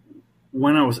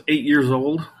I was 8 years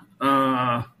old,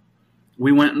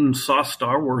 we went and saw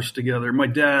Star Wars together. My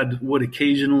dad would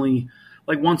occasionally,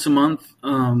 like once a month,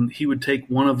 he would take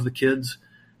one of the kids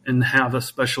and have a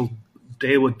special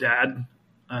day with Dad.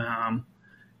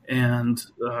 And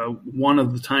one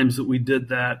of the times that we did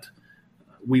that,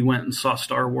 we went and saw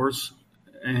Star Wars,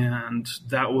 and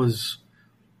that was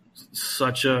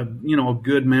such a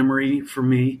good memory for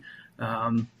me.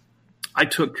 I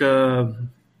took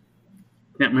can't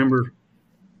remember.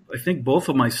 I think both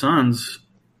of my sons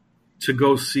to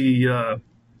go see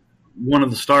one of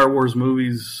the Star Wars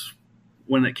movies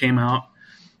when it came out,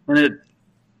 and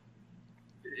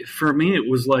for me it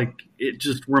was like it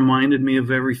just reminded me of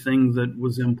everything that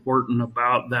was important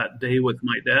about that day with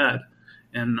my dad,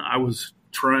 and I was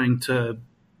trying to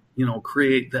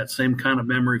create that same kind of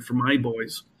memory for my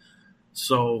boys.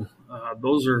 So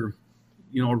those are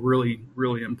really,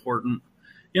 really important,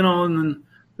 and then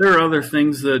there are other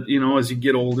things that as you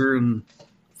get older and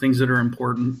things that are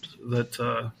important that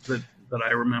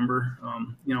I remember,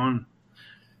 and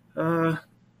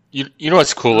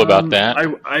what's cool about that?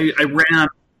 I ran.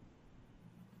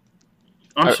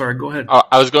 I'm sorry. Go ahead.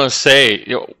 I was going to say,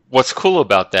 what's cool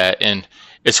about that, and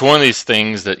it's one of these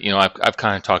things that I've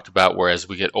kind of talked about. Where as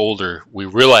we get older, we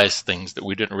realize things that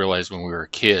we didn't realize when we were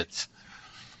kids.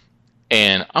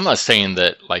 And I'm not saying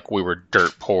that like we were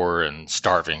dirt poor and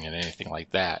starving and anything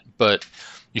like that, but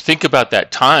you think about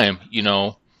that time,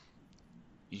 young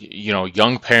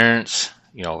parents,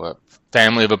 a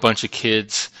family of a bunch of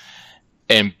kids,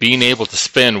 and being able to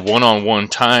spend one-on-one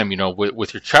time,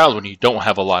 with your child when you don't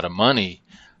have a lot of money,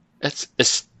 it's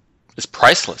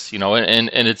priceless,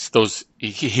 and it's those,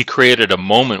 he created a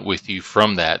moment with you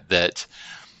from that,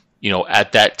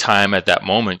 at that time, at that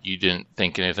moment, you didn't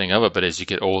think anything of it, but as you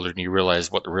get older and you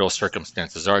realize what the real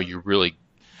circumstances are, you really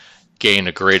gain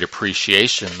a great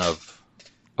appreciation of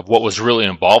what was really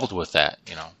involved with that,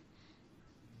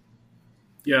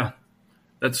 Yeah,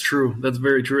 that's true. That's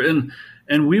very true.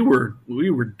 And we were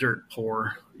dirt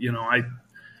poor.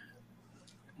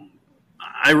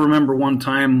 I remember one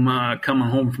time coming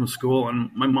home from school, and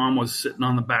my mom was sitting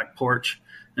on the back porch,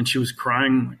 and she was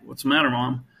crying. What's the matter,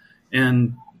 Mom?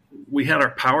 And we had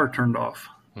our power turned off.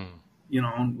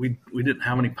 We didn't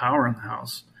have any power in the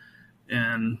house,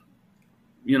 and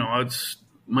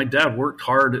my dad worked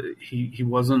hard. He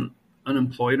wasn't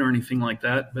unemployed or anything like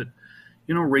that, but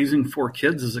raising 4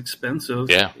 kids is expensive.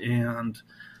 Yeah. And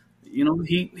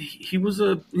he was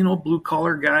a blue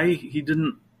collar guy. He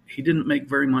didn't make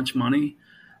very much money,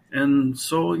 and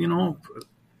so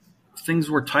things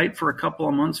were tight for a couple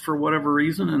of months for whatever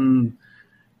reason, and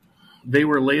they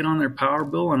were late on their power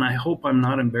bill. And I hope I'm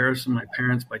not embarrassing my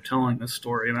parents by telling this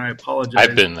story, and I apologize.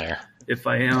 I've been there. If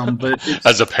I am, but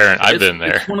as a parent, I've been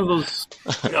there. It's one of those.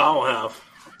 We all have.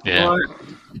 Yeah.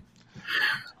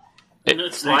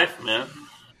 It's life, man.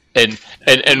 And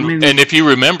if you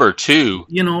remember too,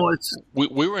 it's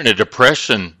we were in a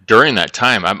depression during that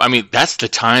time. I mean, that's the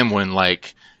time when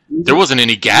like there wasn't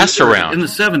any gas around in the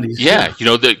 70s. Yeah,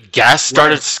 the gas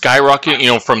started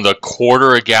skyrocketing. From the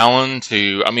quarter a gallon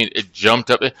to, it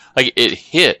jumped up. Like it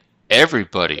hit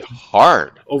everybody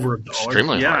hard, over $1,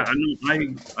 extremely hard.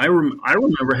 I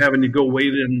remember having to go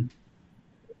wait in.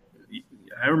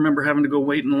 I remember having to go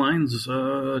wait in lines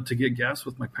to get gas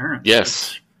with my parents.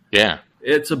 Yes,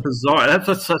 it's a bizarre.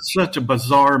 That's such a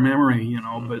bizarre memory,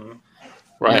 but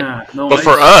right. Yeah, no, but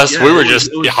for us, we were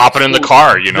just hopping in the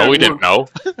car. We didn't know.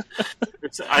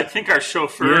 I think our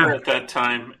chauffeur at that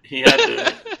time, he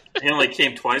only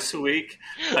came twice a week.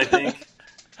 I think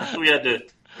we had to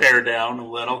pare down a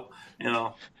little.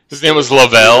 His name was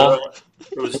Lavelle.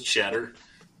 It was Cheddar.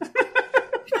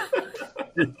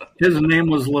 His name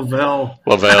was Lavelle.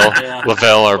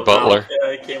 Lavelle, our butler.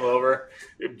 Yeah, he came over.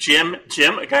 Jim,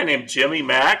 a guy named Jimmy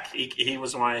Mack. He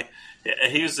was my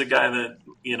he was the guy that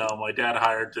my dad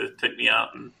hired to take me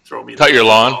out and throw me. Cut your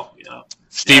lawn.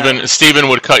 Steven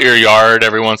would cut your yard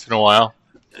every once in a while.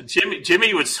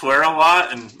 Jimmy would swear a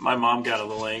lot, and my mom got a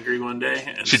little angry one day.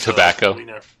 And tobacco. We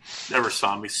never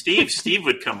saw me. Steve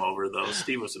would come over though.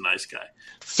 Steve was a nice guy.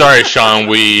 Sorry, Shawn,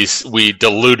 we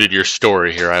diluted your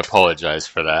story here. I apologize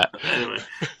for that. Anyway.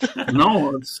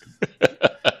 No,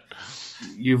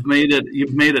 you've made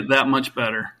it that much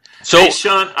better. So, hey,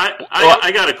 Shawn,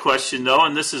 I got a question though,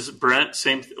 and this is Brent.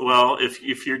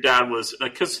 If your dad was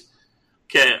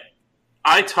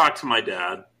I talk to my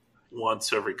dad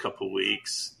once every couple of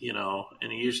weeks, and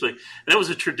and it was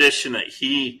a tradition that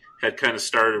he had kind of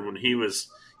started when he was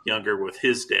younger with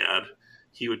his dad.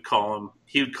 He would call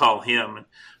him. And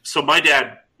so my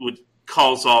dad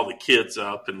calls all the kids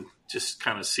up and just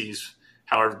kind of sees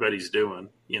how everybody's doing,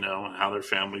 and how their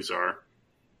families are.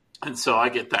 And so I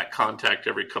get that contact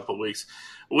every couple of weeks.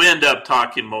 We end up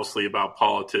talking mostly about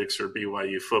politics or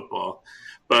BYU football,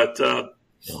 but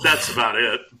that's about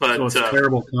it. But so it's a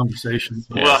terrible conversation.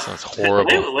 Yeah, sounds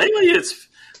horrible. Lately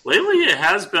it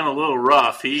has been a little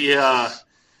rough.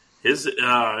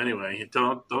 Anyway,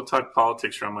 don't talk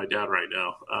politics around my dad right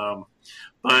now.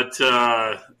 But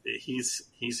he's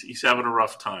having a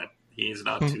rough time. He's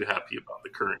not too happy about the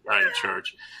current guy in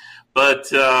charge.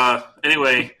 But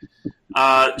anyway,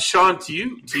 Shawn, do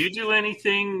you do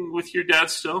anything with your dad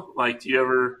still? Like, do you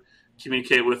ever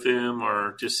communicate with him,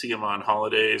 or just see him on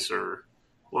holidays, or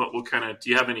what kind of? Do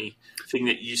you have anything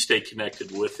that you stay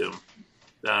connected with him?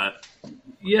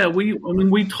 Yeah,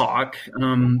 we talk.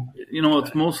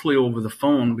 It's mostly over the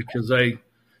phone because I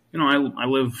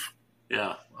live.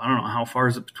 Yeah. I don't know how far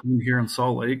is it between here and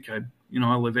Salt Lake. I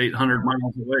live 800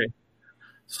 miles away.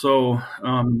 So,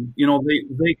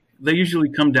 they usually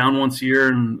come down once a year,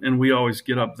 and we always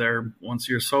get up there once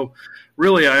a year. So,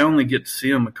 really, I only get to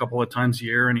see him a couple of times a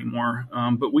year anymore.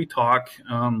 But we talk.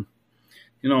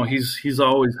 He's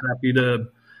always happy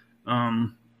to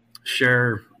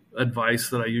share advice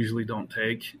that I usually don't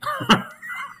take.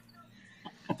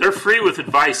 They're free with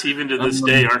advice even to this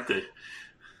day, aren't they?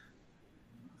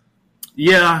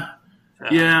 Yeah.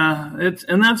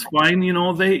 And that's fine.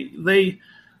 They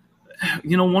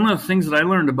one of the things that I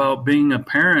learned about being a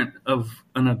parent of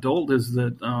an adult is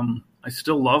that I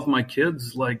still love my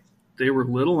kids like they were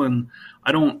little, and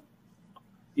I don't,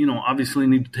 obviously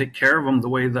need to take care of them the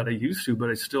way that I used to, but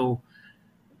I still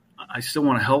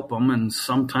want to help them. And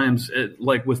sometimes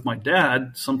like with my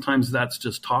dad, sometimes that's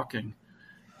just talking.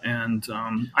 And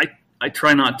I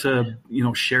try not to,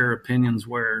 share opinions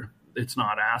where it's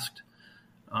not asked.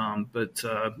 But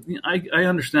I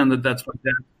understand that that's my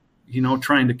dad,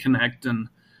 trying to connect and,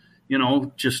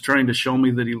 just trying to show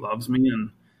me that he loves me.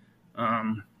 And,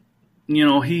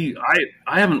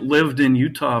 I haven't lived in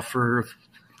Utah for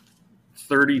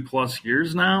 30 plus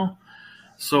years now.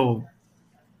 So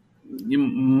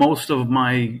most of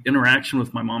my interaction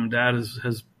with my mom and dad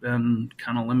has been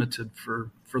kind of limited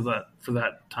for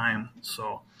that time.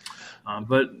 So,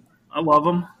 but I love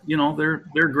them.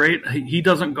 They're great. He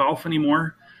doesn't golf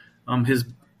anymore.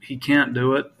 He can't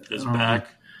do it. His back.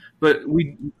 But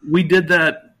we did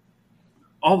that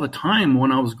all the time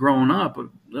when I was growing up.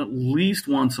 At least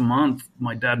once a month,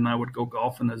 my dad and I would go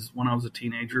golfing when I was a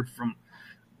teenager, from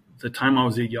the time I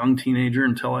was a young teenager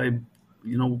until I,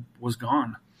 was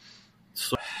gone.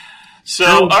 So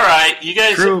all right, you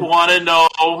guys want to know.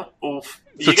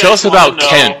 So tell us about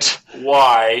Kent.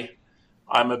 Why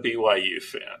I'm a BYU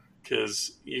fan.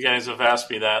 Because you guys have asked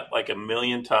me that like a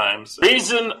million times. The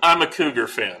reason I'm a Cougar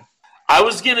fan. I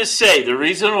was going to say the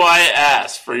reason why I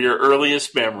asked for your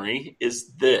earliest memory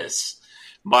is this.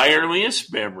 My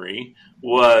earliest memory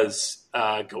was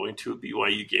going to a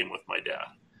BYU game with my dad.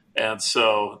 And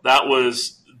so that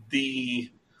was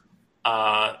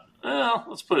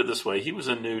let's put it this way. He was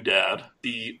a new dad.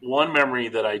 The one memory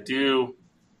that I do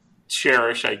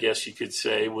cherish, I guess you could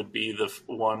say, would be the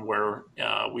one where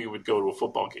we would go to a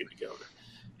football game together.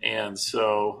 And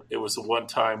so it was the one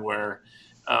time where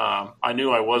I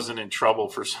knew I wasn't in trouble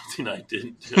for something I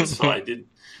didn't do. So I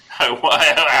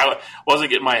wasn't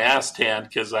getting my ass tanned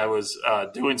because I was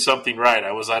doing something right.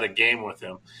 I was at a game with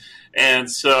him.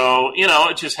 And so,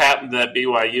 it just happened that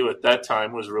BYU at that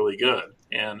time was really good.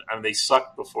 And they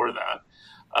sucked before that.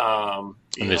 And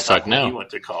they suck now. He went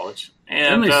to college.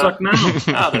 And they suck now.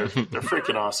 They're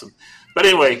freaking awesome. But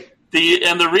anyway,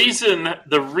 the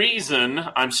reason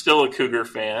I'm still a Cougar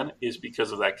fan is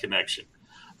because of that connection.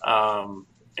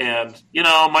 And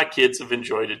my kids have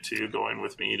enjoyed it too, going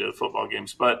with me to football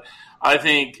games. But I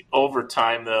think over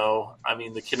time, though,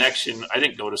 the connection. I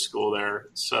didn't go to school there,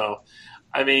 so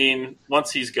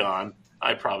once he's gone,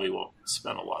 I probably won't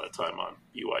spend a lot of time on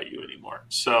BYU anymore.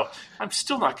 So I'm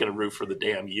still not going to root for the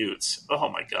damn Utes. Oh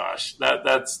my gosh,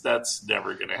 that's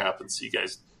never going to happen. So you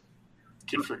guys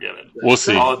can forget it. We'll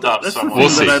see. I'll adopt That's someone. the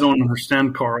thing that I don't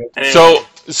understand, Karl. Anyway,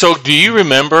 so do you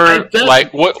remember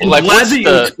like what? I'm like glad what's that you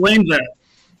the? explained that.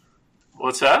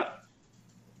 what's that?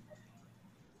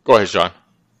 Go ahead, Shawn.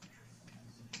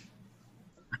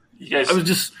 You guys.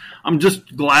 I'm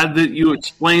just glad that you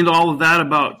explained all of that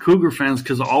about Cougar fans,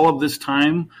 because all of this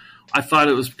time I thought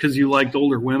it was because you liked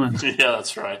older women. Yeah,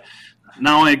 that's right.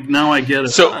 Now I get it.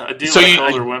 So I do so like you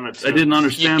older women too. I didn't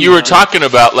understand. you were talking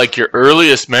about like your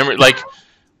earliest memory. Like,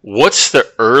 what's the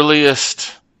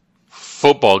earliest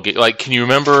football game? Like, can you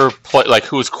remember like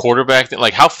who was quarterback?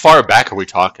 Like, how far back are we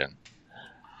talking?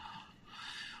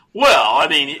 Well, I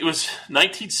mean, it was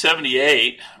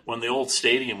 1978 when the old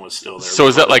stadium was still there. So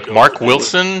is that like Mark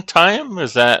Wilson time?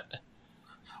 Is that?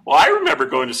 Well, I remember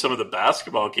going to some of the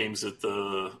basketball games at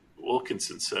the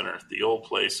Wilkinson Center, the old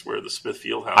place where the Smith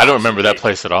Fieldhouse. I don't remember that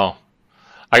place at all.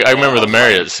 I remember the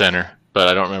Marriott Center, but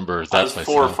I don't remember that I was place.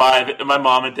 4 or 5, and my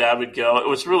mom and dad would go. It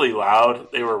was really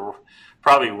loud. They were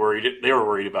probably worried. They were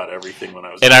worried about everything when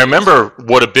I was. And I remember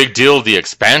what a big deal the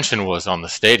expansion was on the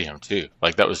stadium too.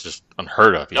 Like that was just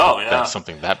unheard of. That's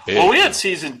something that big. Well, we had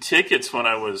season tickets when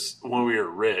we were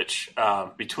rich,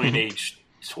 between age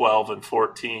 12 and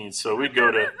 14. So we'd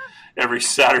go to every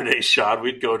Saturday, Shawn.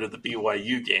 We'd go to the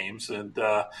BYU games, and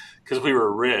because we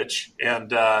were rich.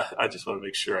 And I just want to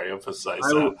make sure I emphasize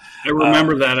that. I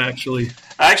remember that actually.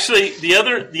 Actually, the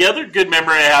other good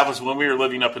memory I have was when we were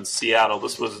living up in Seattle.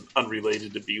 This was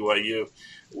unrelated to BYU.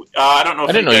 I don't know if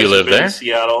I didn't know you lived there in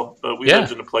Seattle, but we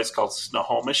lived in a place called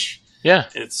Snohomish. Yeah,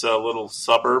 it's a little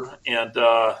suburb, and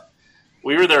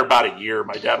we were there about a year.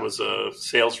 My dad was a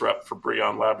sales rep for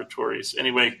Breon Laboratories.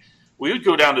 Anyway, we would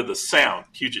go down to the Sound,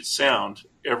 Puget Sound,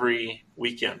 every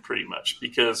weekend pretty much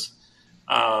because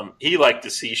he liked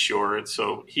the seashore, and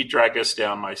so he'd drag us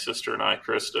down, my sister and I,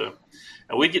 Krista,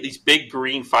 and we'd get these big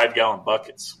green 5-gallon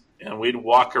buckets, and we'd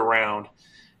walk around,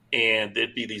 and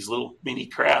there'd be these little mini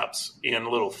crabs and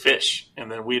little fish,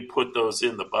 and then we'd put those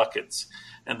in the buckets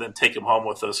and then take them home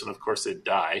with us, and of course they'd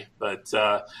die. But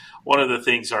one of the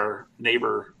things our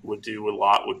neighbor would do a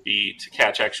lot would be to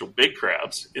catch actual big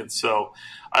crabs, and so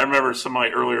I remember some of my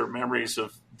earlier memories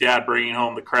of Dad bringing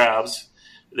home the crabs.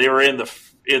 They were in the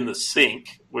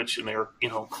sink, and they were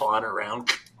clawing around.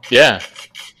 Yeah.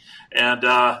 And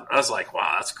I was like,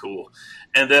 wow, that's cool.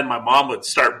 And then my mom would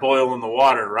start boiling the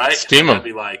water, right? Steam them. I'd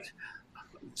be like,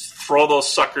 throw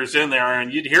those suckers in there,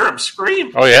 and you'd hear them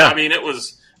scream. Oh yeah. I mean, it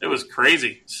was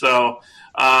crazy. So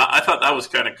I thought that was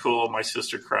kind of cool. My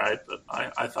sister cried, but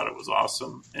I thought it was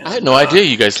awesome. And, I had no idea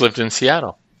you guys lived in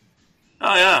Seattle.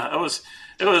 Oh yeah, it was.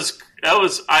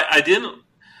 I didn't.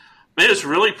 It was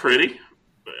really pretty.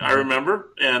 I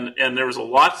remember, and there was a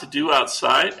lot to do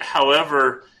outside.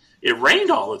 However, it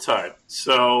rained all the time,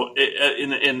 so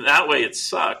in that way it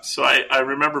sucked. So I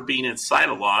remember being inside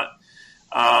a lot.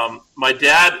 My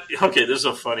dad. Okay, this is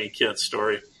a funny kid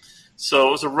story. So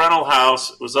it was a rental house.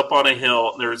 It was up on a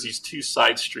hill, and there was these 2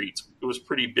 side streets. It was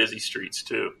pretty busy streets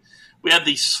too. We had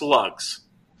these slugs.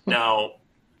 Now,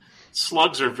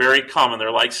 slugs are very common.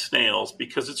 They're like snails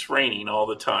because it's raining all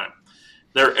the time.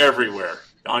 They're everywhere.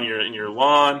 In your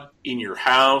lawn, in your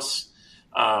house.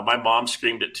 My mom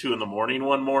screamed at 2 a.m.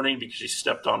 one morning because she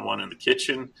stepped on one in the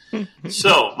kitchen.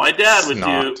 So my dad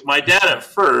at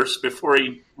first, before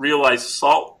he realized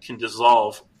salt can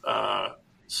dissolve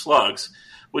slugs,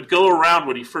 would go around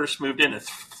when he first moved in and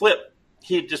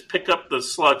he'd just pick up the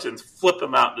slugs and flip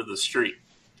them out into the street.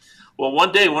 Well,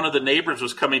 one day one of the neighbors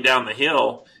was coming down the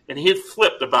hill and he had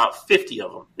flipped about 50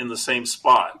 of them in the same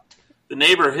spot. The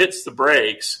neighbor hits the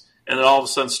brakes and then all of a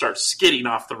sudden starts skidding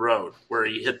off the road where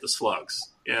he hit the slugs.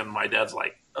 And my dad's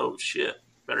like, oh, shit,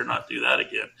 better not do that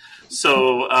again.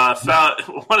 So found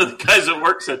one of the guys at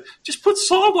work said, just put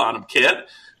salt on them, kid.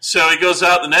 So he goes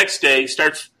out the next day,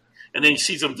 and then he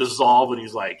sees them dissolve, and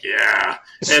he's like, yeah.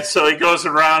 And so he goes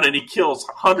around, and he kills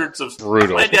hundreds of...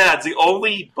 Brutal. My dad's the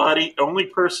only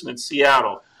person in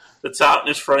Seattle that's out in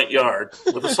his front yard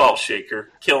with a salt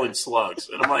shaker killing slugs.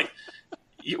 And I'm like...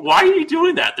 Why are you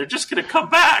doing that? They're just going to come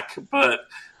back. But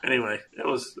anyway, that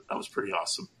was pretty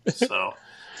awesome. So,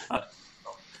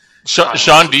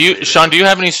 Shawn, do you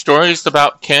have any stories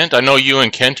about Kent? I know you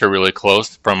and Kent are really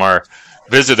close from our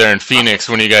visit there in Phoenix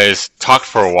when you guys talked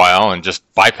for a while and just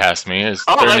bypassed me. Is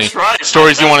there any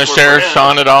stories you want to share,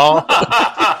 Shawn, at all?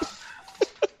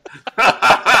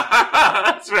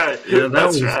 That's right. Yeah,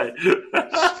 that's right.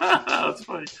 That's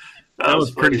funny. That was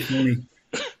pretty funny.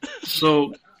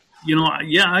 So.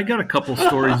 I got a couple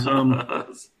stories.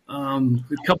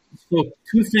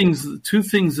 Two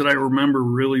things that I remember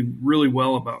really, really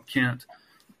well about Kent.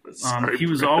 He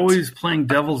was always playing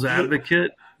devil's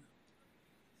advocate.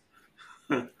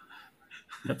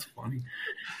 That's funny.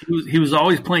 He was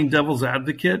always playing devil's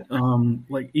advocate,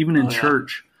 like even in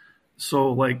church.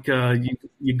 So like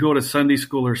you go to Sunday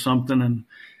school or something,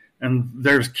 and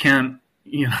there's Kent,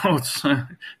 it's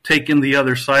taking the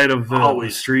other side of the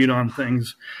street on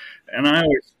things. And I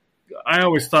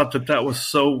always thought that was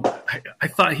so. I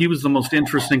thought he was the most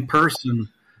interesting person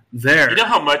there. You know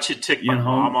how much it ticked my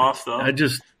mom off, though.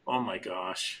 Oh my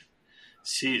gosh,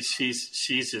 she's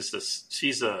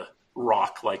a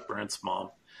rock like Brent's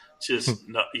mom, just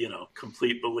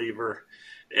complete believer,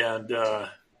 and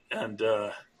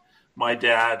my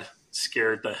dad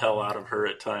scared the hell out of her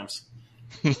at times.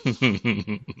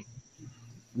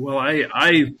 Well, I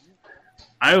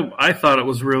thought it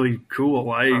was really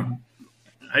cool. I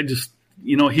just,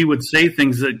 he would say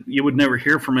things that you would never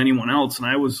hear from anyone else. And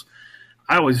I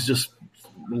always just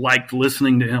liked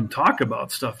listening to him talk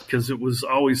about stuff because it was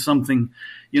always something,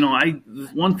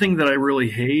 one thing that I really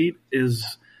hate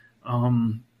is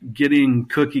getting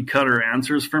cookie cutter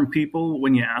answers from people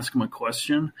when you ask them a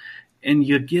question. And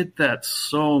you get that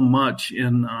so much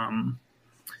in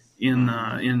we'll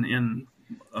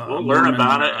learn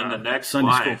about it in the next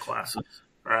Sunday school classes.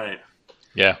 Right.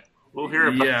 Yeah. We'll hear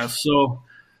about it. Yeah. So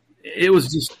it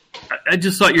was just, I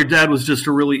just thought your dad was just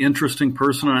a really interesting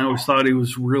person. And I always thought he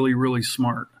was really, really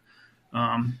smart.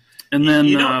 And then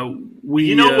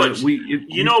which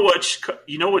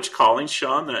calling,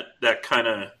 Shawn, that kind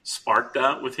of sparked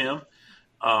that with him.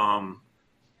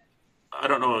 I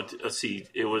don't know. Let's see.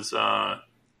 It was the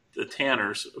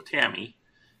Tanners, Tammy,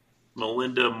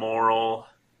 Melinda Morrill,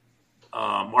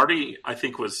 Marty. I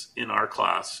think was in our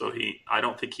class, so I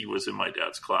don't think he was in my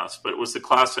dad's class, but it was the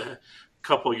class a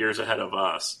couple years ahead of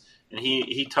us, and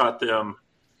he taught them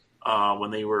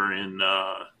when they were in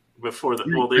before the.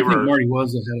 Well, they were. Marty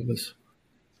was ahead of us.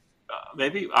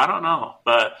 Maybe, I don't know,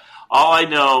 but all I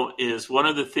know is one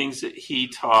of the things that he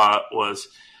taught was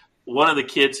one of the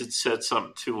kids had said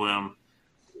something to him.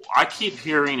 I keep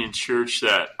hearing in church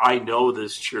that I know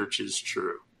this church is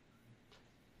true.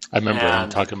 I remember him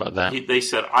talking about that. They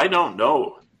said, I don't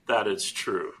know that it's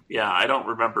true. Yeah, I don't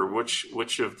remember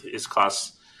which of his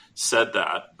class said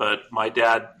that, but my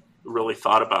dad really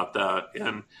thought about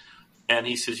that. And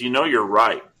he says, you're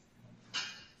right.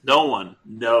 No one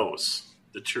knows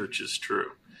the church is true.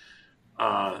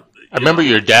 I remember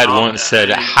your dad once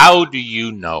said, how do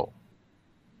you know?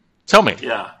 Tell me.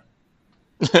 Yeah.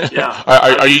 Yeah.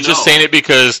 Are you just saying it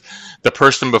because the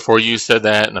person before you said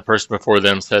that, and the person before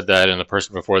them said that, and the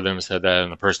person before them said that,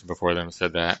 and the person before them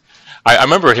said that? I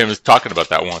remember him talking about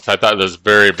that once. I thought it was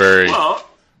very, very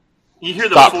you hear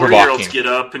the 4-year-olds get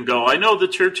up and go, I know the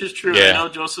church is true. Yeah. I know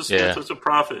Joseph Smith was a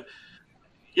prophet.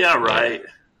 Yeah, right.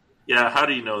 Yeah, how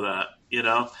do you know that?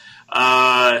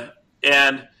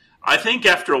 And I think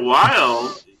after a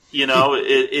while,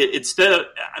 it's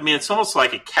almost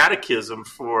like a catechism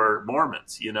for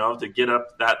Mormons, to get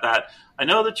up that I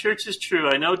know the church is true.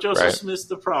 I know Joseph Smith's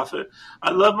the prophet.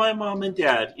 I love my mom and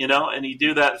dad, and you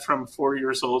do that from 4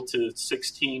 years old to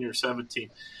 16 or 17.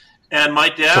 And my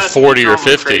dad, to 40 or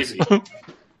 50.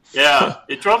 Yeah,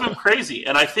 it drove him crazy.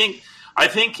 And I think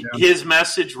his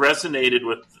message resonated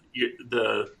with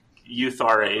the youth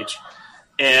our age,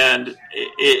 and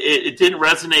it didn't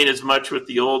resonate as much with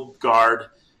the old guard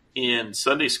in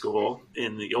Sunday school,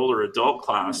 in the older adult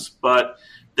class, but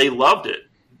they loved it.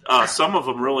 Some of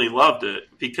them really loved it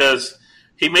because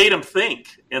he made them think.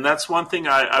 And that's one thing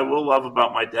I will love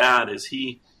about my dad is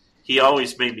he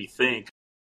always made me think.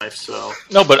 So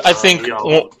no, but I think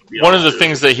one of the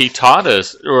things that he taught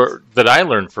us, or that I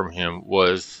learned from him,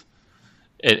 was,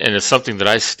 and it's something that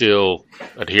I still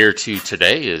adhere to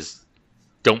today, is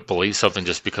don't believe something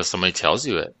just because somebody tells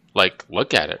you it. Like,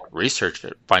 look at it, research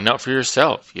it, find out for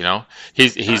yourself.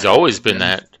 He's always been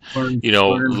that.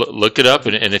 Look it up,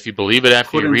 and if you believe it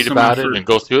after you read about it and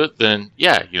go through it, then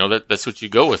that's what you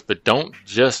go with. But don't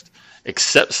just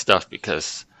accept stuff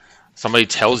because somebody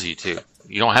tells you to.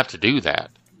 You don't have to do that.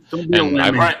 Don't be a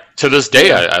lemming. To this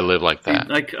day, I live like that.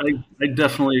 I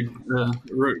definitely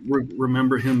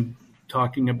remember him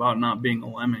talking about not being a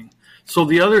lemming. So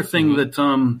the other thing that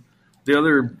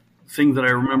I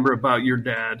remember about your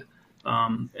dad,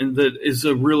 and that is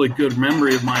a really good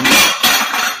memory of mine,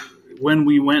 when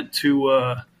we went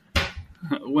to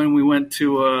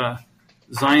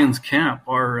Zion's Camp,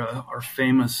 our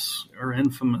infamous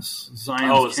Zion's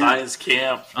Camp. Oh, Zion's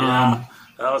Camp. Yeah,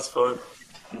 that was fun.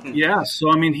 Yeah,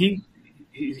 so I mean, he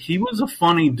was a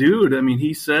funny dude. I mean,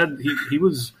 he said he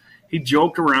he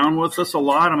joked around with us a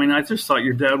lot. I mean, I just thought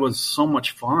your dad was so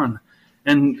much fun.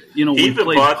 And, he we even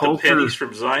played bought poker. the pennies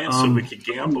from Zion so we could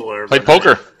gamble. Played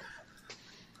poker.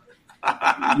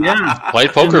 Yeah.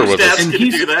 Played poker with us. And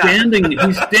he's standing.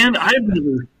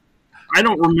 I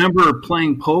don't remember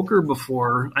playing poker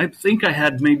before. I think I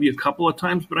had maybe a couple of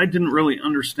times, but I didn't really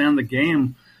understand the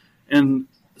game. And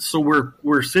so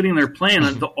we're sitting there playing,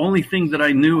 and the only thing that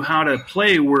I knew how to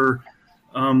play were,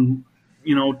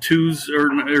 twos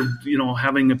or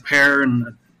having a pair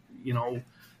and,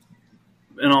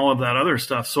 and all of that other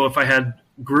stuff. So if I had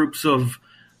groups of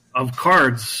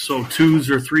cards, so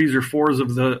twos or threes or fours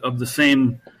of the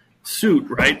same suit,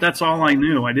 right? That's all I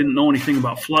knew. I didn't know anything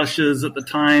about flushes at the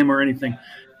time or anything.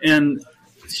 And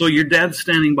so your dad's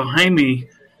standing behind me,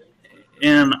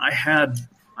 and I had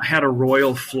a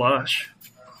royal flush,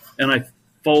 and I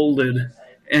folded,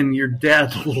 and your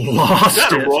dad lost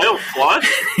it. A royal flush?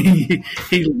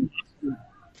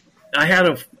 I had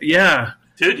a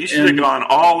Dude, you should have gone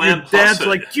all in. Dad's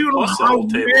like, do you know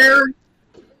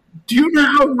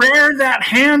how rare that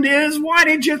hand is? Why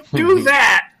did you do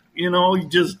that?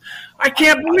 I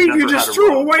can't believe you just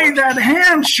threw away that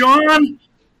hand, Shawn.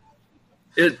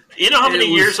 You know how many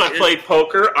years I played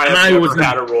poker? I have never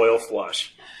had a royal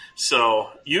flush. So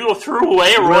you threw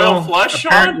away a royal flush,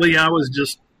 Shawn? Apparently I was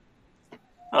just...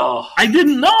 Oh. I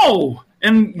didn't know.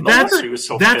 And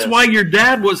that's why your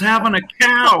dad was having a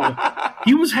cow.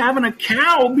 He was having a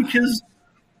cow because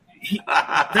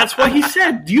that's what he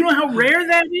said. Do you know how rare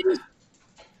that is?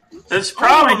 The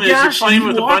problem is you're playing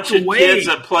with a bunch of kids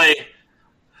that play.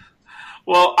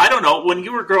 Well, I don't know. When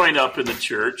you were growing up in the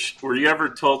church, were you ever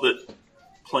told that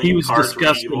playing cards were evil? He was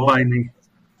disgusted by me.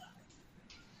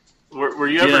 Were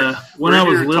you ever? When I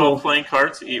was little, told playing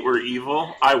cards were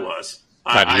evil? I was.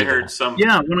 I heard some.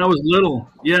 Yeah, when I was little.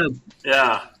 Yeah.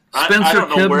 Yeah. Spencer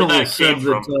Kimball said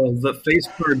that face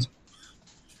cards.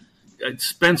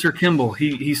 Spencer Kimball.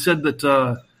 He said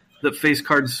that face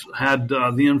cards had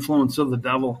the influence of the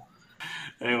devil.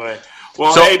 Anyway,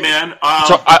 hey man.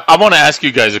 So I want to ask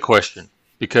you guys a question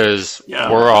because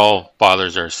we're all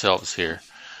fathers ourselves here.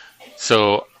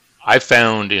 So I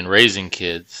found in raising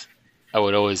kids, I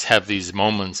would always have these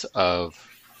moments of,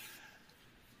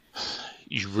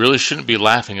 you really shouldn't be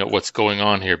laughing at what's going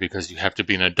on here because you have to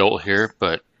be an adult here,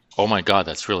 but oh my God,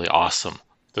 that's really awesome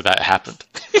that happened.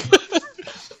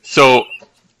 So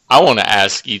I want to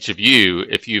ask each of you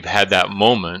if you've had that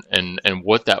moment and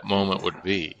what that moment would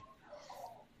be.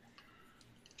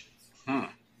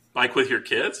 Like with your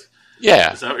kids?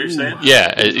 Yeah. Is that what you're saying?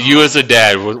 Yeah. You as a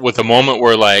dad with a moment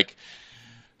where like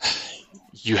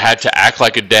you had to act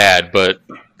like a dad, but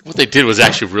what they did was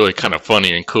actually really kind of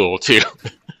funny and cool too.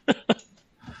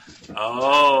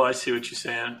 Oh, I see what you're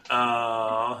saying.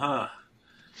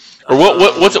 Or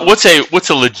what's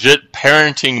a legit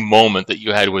parenting moment that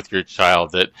you had with your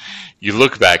child that you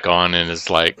look back on and is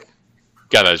like,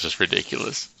 God, that's just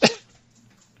ridiculous.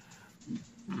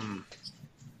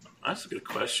 That's a good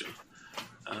question.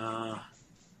 I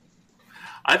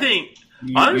think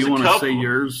you want to say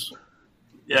yours.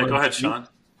 Yeah, go ahead, Shawn.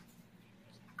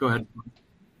 Go ahead.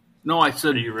 No, I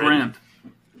said Brent.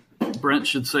 Brent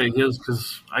should say his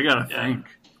because I got to think.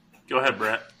 Go ahead,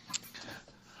 Brent.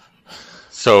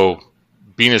 So,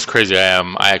 being as crazy as I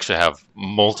am, I actually have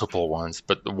multiple ones,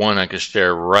 but the one I can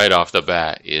share right off the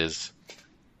bat is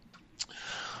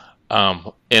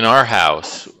in our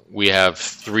house, we have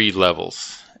 3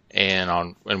 levels,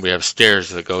 and we have stairs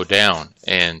that go down,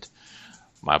 and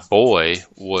my boy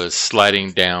was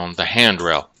sliding down the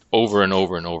handrail over and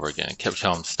over and over again and kept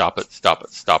telling him, stop it, stop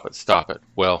it, stop it, stop it.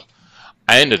 Well,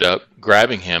 I ended up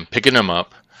grabbing him, picking him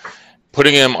up,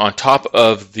 putting him on top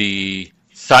of the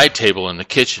side table in the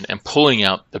kitchen and pulling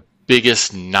out the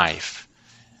biggest knife.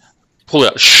 Pull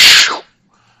it out.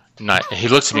 Knife. And he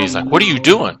looks at me, he's like, what are you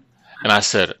doing? And I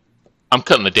said, I'm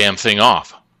cutting the damn thing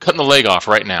off. Cutting the leg off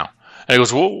right now. And he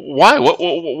goes, well, why?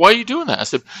 Why are you doing that? I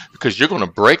said, because you're going to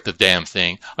break the damn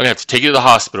thing. I'm going to have to take you to the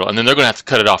hospital, and then they're going to have to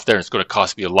cut it off there, and it's going to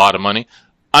cost me a lot of money.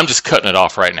 I'm just cutting it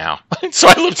off right now. So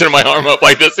I lifted my arm up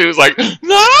like this. He was like,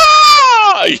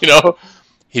 no!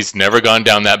 He's never gone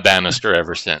down that banister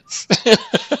ever since.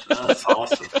 That's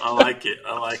awesome. I like it.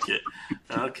 Okay.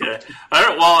 All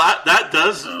right. Well, that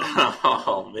does.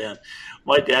 Oh man,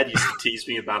 my dad used to tease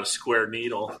me about a square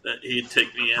needle. He'd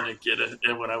take me in and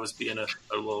and when I was being a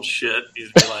little shit,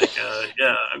 he'd be like,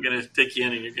 "Yeah, I'm going to take you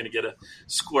in and you're going to get a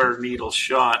square needle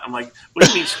shot." I'm like, "What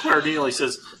do you mean square needle?" He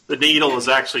says, "The needle is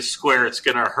actually square. It's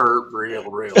going to hurt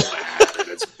real bad, and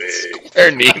it's big."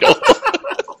 Square needle.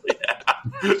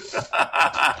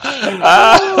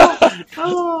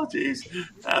 Oh, jeez.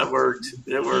 That worked.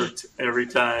 It worked every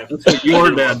time. That's what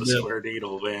your dad did. Square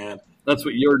needle, man. That's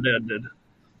what your dad did.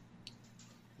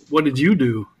 What did you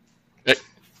do?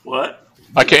 What?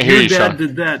 I can't hear you, Shawn. Your dad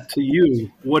did that to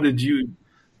you. What did you...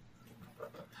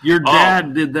 Your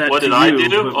dad did that to you. What did I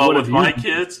do? Oh, with my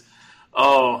kids?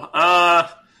 Oh,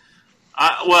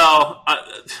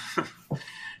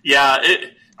 yeah,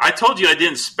 I told you I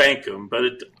didn't spank them, but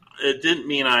it didn't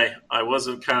mean I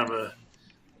wasn't kind of a...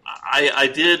 I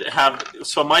did have...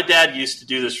 So my dad used to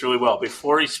do this really well.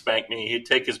 Before he spanked me, he'd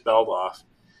take his belt off,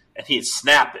 and he'd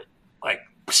snap it, like,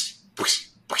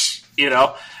 you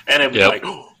know? And it'd be like...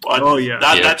 Oh, yeah.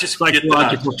 That just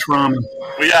psychological trauma.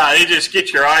 Yeah, you just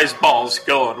get your eyeballs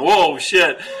going. Whoa,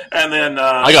 shit! And then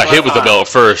I got hit with the belt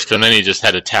first, and then he just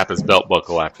had to tap his belt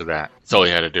buckle after that. That's all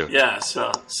he had to do. Yeah,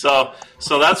 so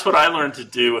that's what I learned to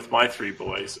do with my 3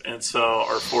 boys,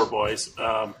 or 4 boys.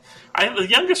 The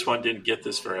youngest one didn't get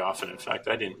this very often. In fact,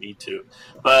 I didn't need to,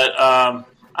 but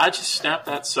I just snapped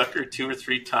that sucker 2 or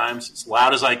 3 times as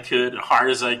loud as I could and hard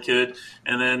as I could,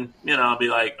 and then I'll be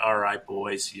like, "All right,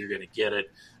 boys, you're gonna get it."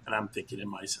 And I'm thinking in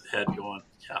my head going,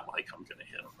 yeah, like I'm going to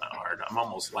hit him that hard. I'm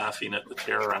almost laughing at the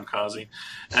terror I'm causing.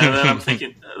 And then I'm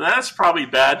thinking, that's probably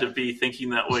bad to be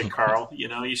thinking that way, Karl.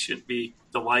 You shouldn't be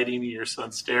delighting in your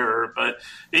son's terror. But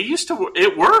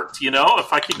it worked,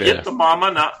 if I could get the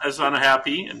mama not as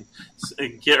unhappy and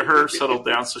get her settled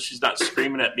down so she's not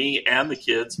screaming at me and the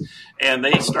kids, and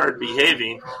they started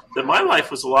behaving, then my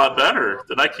life was a lot better.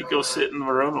 That I could go sit in the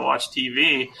room and watch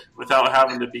TV without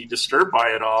having to be disturbed by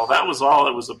it all. That was all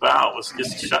it was about, was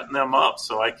just shutting them up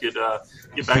so I could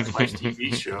get back to my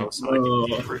TV show, so I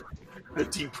could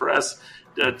decompress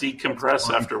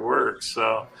after work.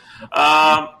 So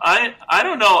I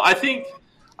don't know. I think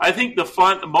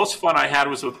the most fun I had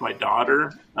was with my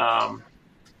daughter.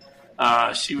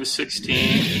 She was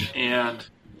 16, and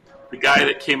the guy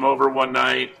that came over one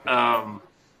night,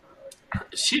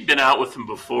 she'd been out with him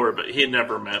before, but he had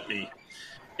never met me.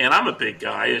 And I'm a big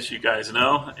guy, as you guys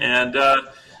know. And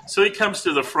so he comes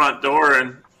to the front door,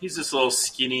 and he's this little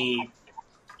skinny,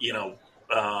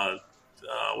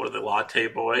 what are the latte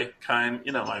boy kind?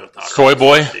 My daughter. Soy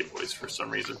boy? Latte boys for some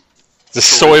reason. The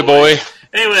soy boy.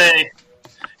 Anyway,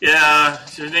 yeah,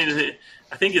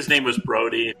 I think his name was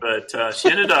Brody, but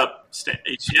she ended up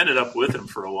with him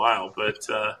for a while. But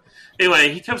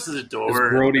anyway, he comes to the door.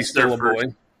 Is Brody still a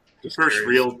boy? First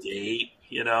real date,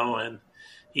 and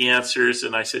he answers,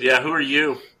 and I said, "Yeah, who are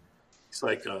you?" He's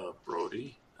like,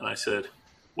 "Brody," and I said,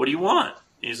 "What do you want?"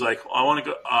 He's like, "I want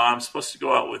to go. I'm supposed to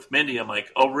go out with Mindy." I'm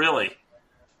like, "Oh, really?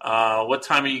 What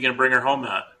time are you going to bring her home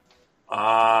at?"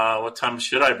 What time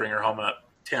should I bring her home at?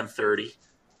 10:30. It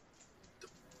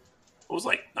was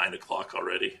like 9 o'clock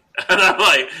already. And I'm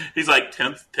like, he's like,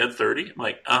 10:30? I'm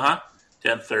like,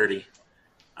 10:30.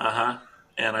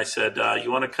 And I said,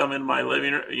 you want to come in my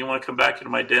living room? You want to come back into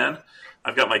my den?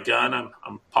 I've got my gun.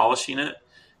 I'm polishing it.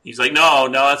 He's like, no,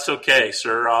 that's okay,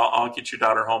 sir. I'll get your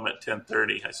daughter home at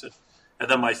 10:30. I said, and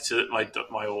then my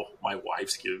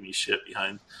wife's giving me shit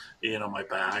behind, my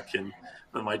back, and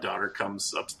then my daughter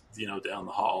comes up, down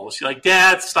the hall. She's like,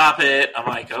 "Dad, stop it." I'm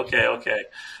like, okay.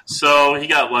 So he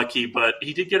got lucky, but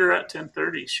he did get her at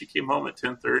 10:30. She came home at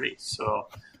 10:30, so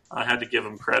I had to give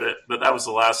him credit. But that was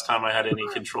the last time I had any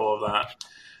control of that.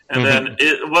 And then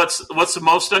what's the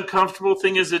most uncomfortable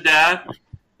thing as a dad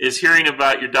is hearing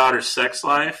about your daughter's sex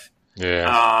life.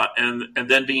 Yeah. And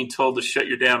then being told to shut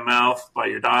your damn mouth by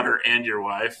your daughter and your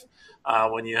wife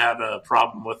when you have a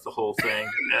problem with the whole thing,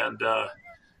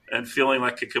 and feeling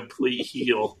like a complete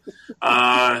heel.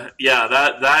 That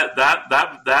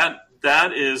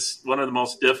is one of the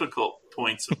most difficult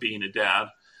points of being a dad.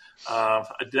 I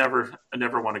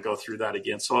never want to go through that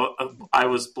again. So I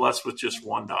was blessed with just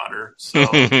one daughter. So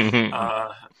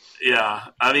yeah,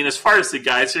 I mean, as far as the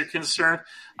guys are concerned,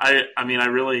 they're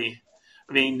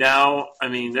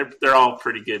all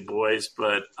pretty good boys,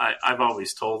 but I've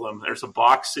always told them there's a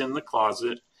box in the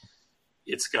closet.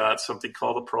 It's got something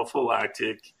called a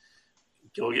prophylactic.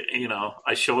 Go get,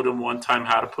 I showed him one time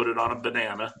how to put it on a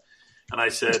banana, and I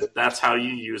said, that's how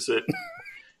you use it.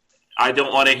 I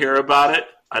don't want to hear about it.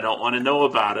 I don't want to know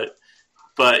about it.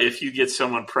 But if you get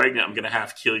someone pregnant, I'm going to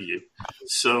have to kill you.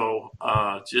 So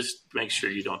just make sure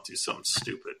you don't do something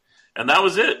stupid. And that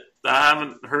was it. I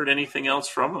haven't heard anything else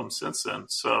from them since then.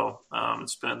 So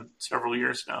it's been several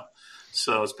years now.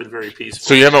 So it's been very peaceful.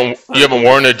 So you haven't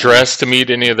worn a dress to meet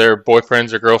any of their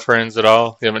boyfriends or girlfriends at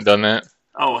all? You haven't done that?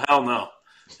 Oh, hell no.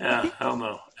 Yeah, hell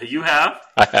no. You have?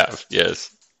 I have,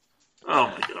 yes. Oh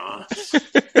my gosh.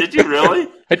 Did you really?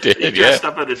 I did, you dressed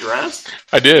up in a dress?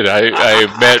 I did. I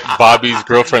met Bobby's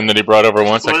girlfriend that he brought over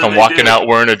once. I come walking out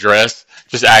wearing a dress.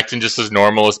 just acting just as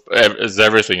normal as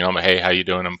everything. You know, I'm like, hey, how you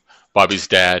doing? I'm Bobby's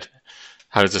dad.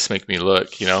 How does this make me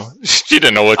look? You know, she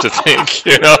didn't know what to think.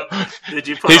 You know, did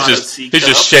you put he's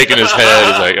just shaking his head.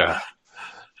 He's like,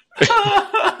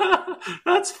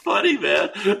 That's funny, man.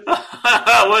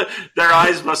 Their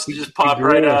eyes must have just popped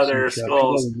right out of their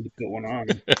skulls.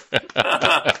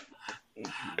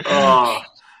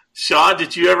 Shawn,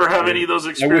 did you ever have any of those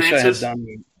experiences? I wish I had done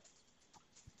it.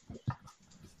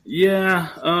 Yeah,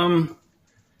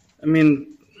 I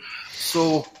mean,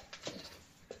 so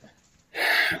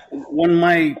when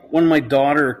my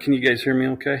daughter, can you guys hear me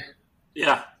okay?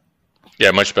 Yeah,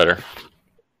 much better.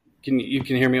 You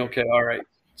can hear me okay? All right.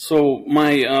 So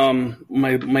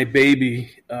my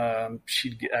baby,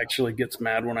 she actually gets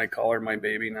mad when I call her my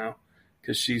baby now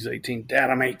because she's 18. Dad,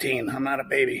 I'm 18. I'm not a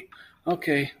baby.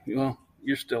 Okay, well,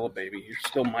 you're still a baby. You're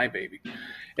still my baby.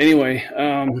 Anyway,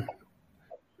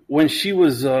 when she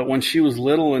was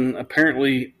little, and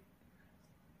apparently,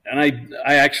 and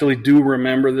I actually do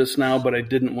remember this now, but I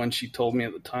didn't when she told me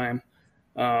at the time.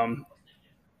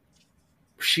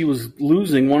 She was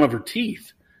losing one of her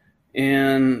teeth,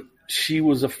 and she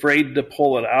was afraid to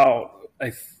pull it out.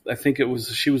 I think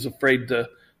she was afraid to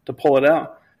pull it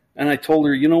out. And I told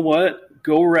her, you know what?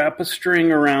 Go wrap a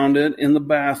string around it in the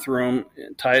bathroom,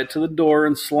 tie it to the door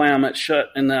and slam it shut,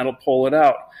 and that'll pull it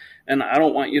out. And I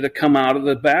don't want you to come out of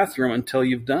the bathroom until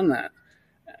you've done that.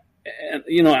 And,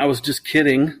 you know, I was just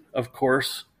kidding, of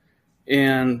course.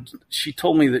 And she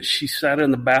told me that she sat in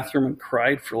the bathroom and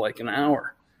cried for like an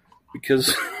hour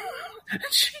because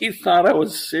she thought I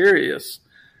was serious.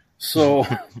 So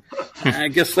I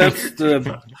guess that's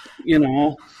the, you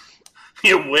know.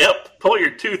 You whip, pull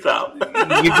your tooth out.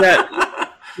 You bet.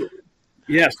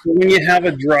 Yeah, so when you have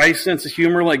a dry sense of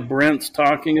humor like Brent's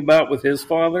talking about with his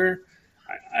father,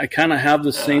 I kind of have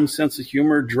the same sense of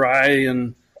humor, dry,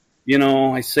 and, you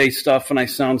know, I say stuff and I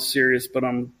sound serious, but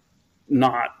I'm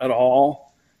not at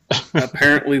all.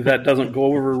 Apparently that doesn't go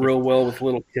over real well with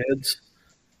little kids.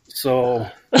 So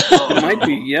it might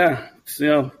be, yeah.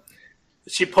 So,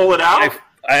 did she pull it out?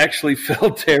 I actually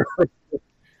felt terrible.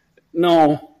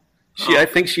 No. I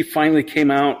think she finally came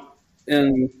out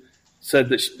and said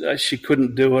that she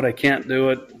couldn't do it. I can't do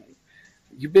it.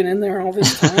 You've been in there all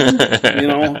this time? You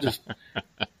know, just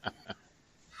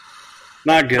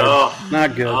not good.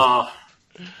 Not good.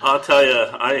 I'll tell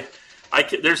you,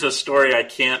 there's a story I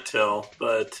can't tell,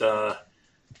 but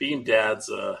being dad's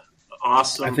a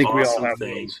awesome, I think awesome we all have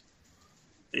thing. those.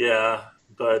 Yeah,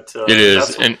 but it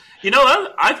is, and you know,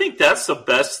 I think that's the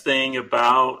best thing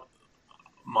about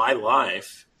my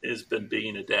life has been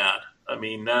being a dad. I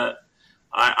mean, that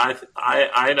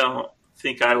I don't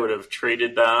think I would have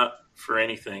traded that for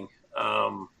anything.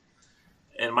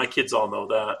 And my kids all know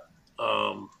that.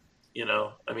 You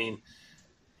know, I mean,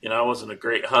 you know, I wasn't a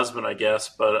great husband, I guess,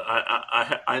 but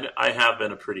I have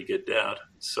been a pretty good dad.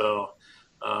 So,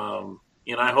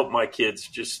 you know, I hope my kids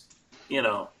just, you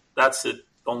know, that's the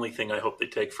only thing I hope they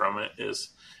take from it is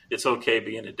it's okay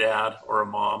being a dad or a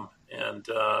mom, and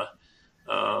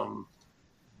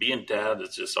being dad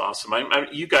is just awesome.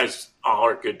 You guys all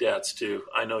are good dads too.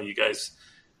 I know you guys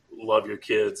love your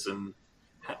kids, and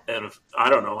I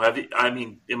don't know.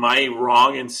 Am I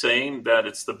wrong in saying that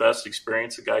it's the best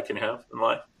experience a guy can have in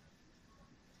life?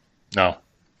 No,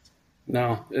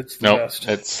 it's the best.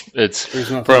 It's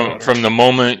from the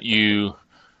moment you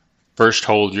first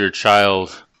hold your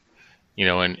child, you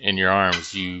know, in your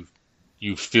arms, you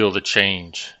feel the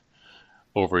change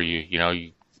over you. You know,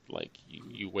 you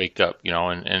wake up, you know,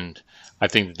 and I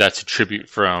think that's a tribute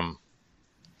from,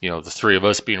 you know, the three of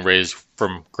us being raised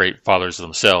from great fathers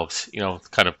themselves, you know,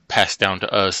 kind of passed down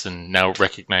to us, and now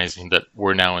recognizing that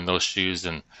we're now in those shoes.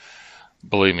 And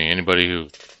believe me, anybody who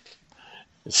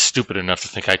is stupid enough to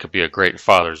think I could be a great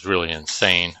father is really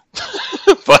insane.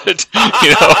 But, you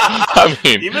know, I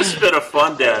mean, you must have been a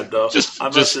fun dad, though. I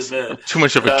must admit, too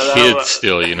much of a kid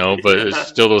still, you know. But it's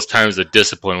still those times of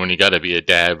discipline when you got to be a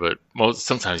dad. But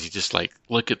sometimes you just like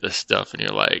look at this stuff and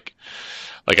you're like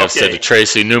I've said to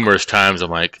Tracy numerous times, I'm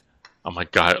like, oh my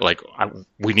God, like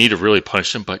we need to really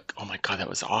punch him, but oh my God, that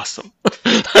was awesome.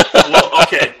 Well,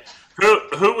 okay,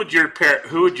 who would your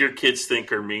kids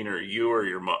think are meaner, you or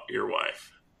your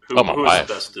wife? Who is the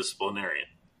best disciplinarian?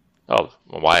 Oh,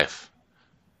 my wife.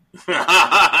 Yeah,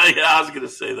 I was going to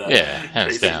say that. Yeah,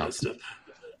 hands down.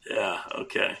 Yeah,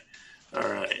 okay, all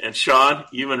right. And Shawn,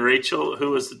 you and Rachel,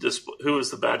 who was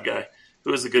the bad guy?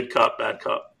 Who was the good cop, bad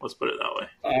cop? Let's put it that way.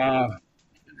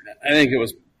 I think it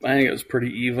was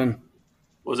pretty even.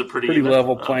 Was it pretty even?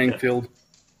 Level playing field.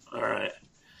 All right.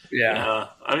 Yeah.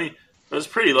 I mean, it was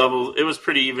pretty level. It was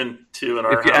pretty even too in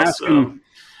our if you house.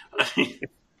 Ask him,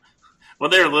 when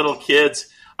they were little kids,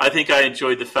 I think I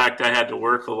enjoyed the fact I had to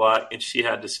work a lot and she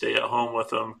had to stay at home with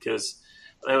them because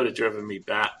that would have driven me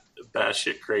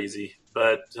batshit crazy.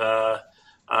 But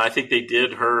I think they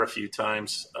did her a few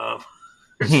times.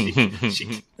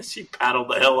 She paddled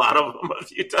the hell out of them a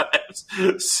few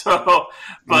times. So,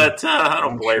 but I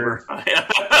don't blame her.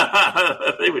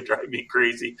 They would drive me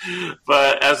crazy.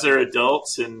 But as they're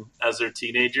adults and as they're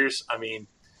teenagers, I mean,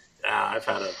 I've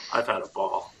had a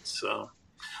ball. So,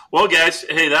 well, guys,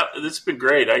 hey, this has been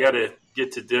great. I got to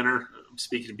get to dinner.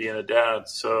 Speaking of being a dad,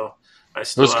 so I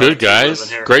still. It was good, guys.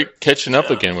 Great catching up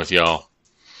again with y'all.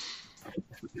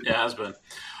 Yeah, it has been.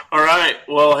 All right.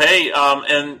 Well, hey,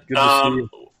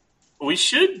 we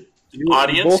should,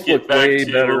 audience, get back to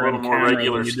a little more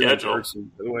regular schedule.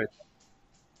 Person, by the way.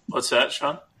 What's that,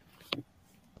 Shawn?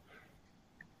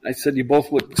 I said you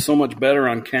both look so much better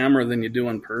on camera than you do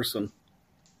in person.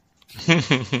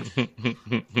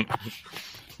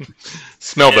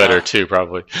 Smell better, too,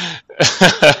 probably.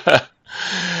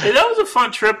 Hey, that was a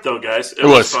fun trip, though, guys. It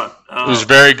was fun. It was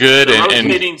very good.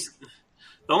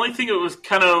 The only thing, it was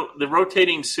kind of the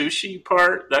rotating sushi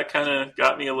part that kind of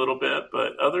got me a little bit,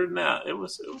 but other than that, it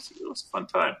was a fun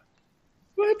time.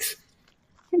 What? It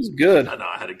was good. I know,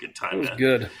 I had a good time. It was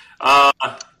good.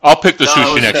 I'll pick the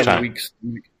sushi next time.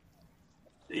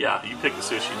 Yeah, you pick the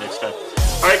sushi next time.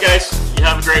 All right, guys, you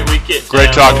have a great weekend.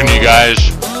 Great talking to you guys.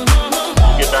 We'll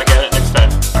get back at it next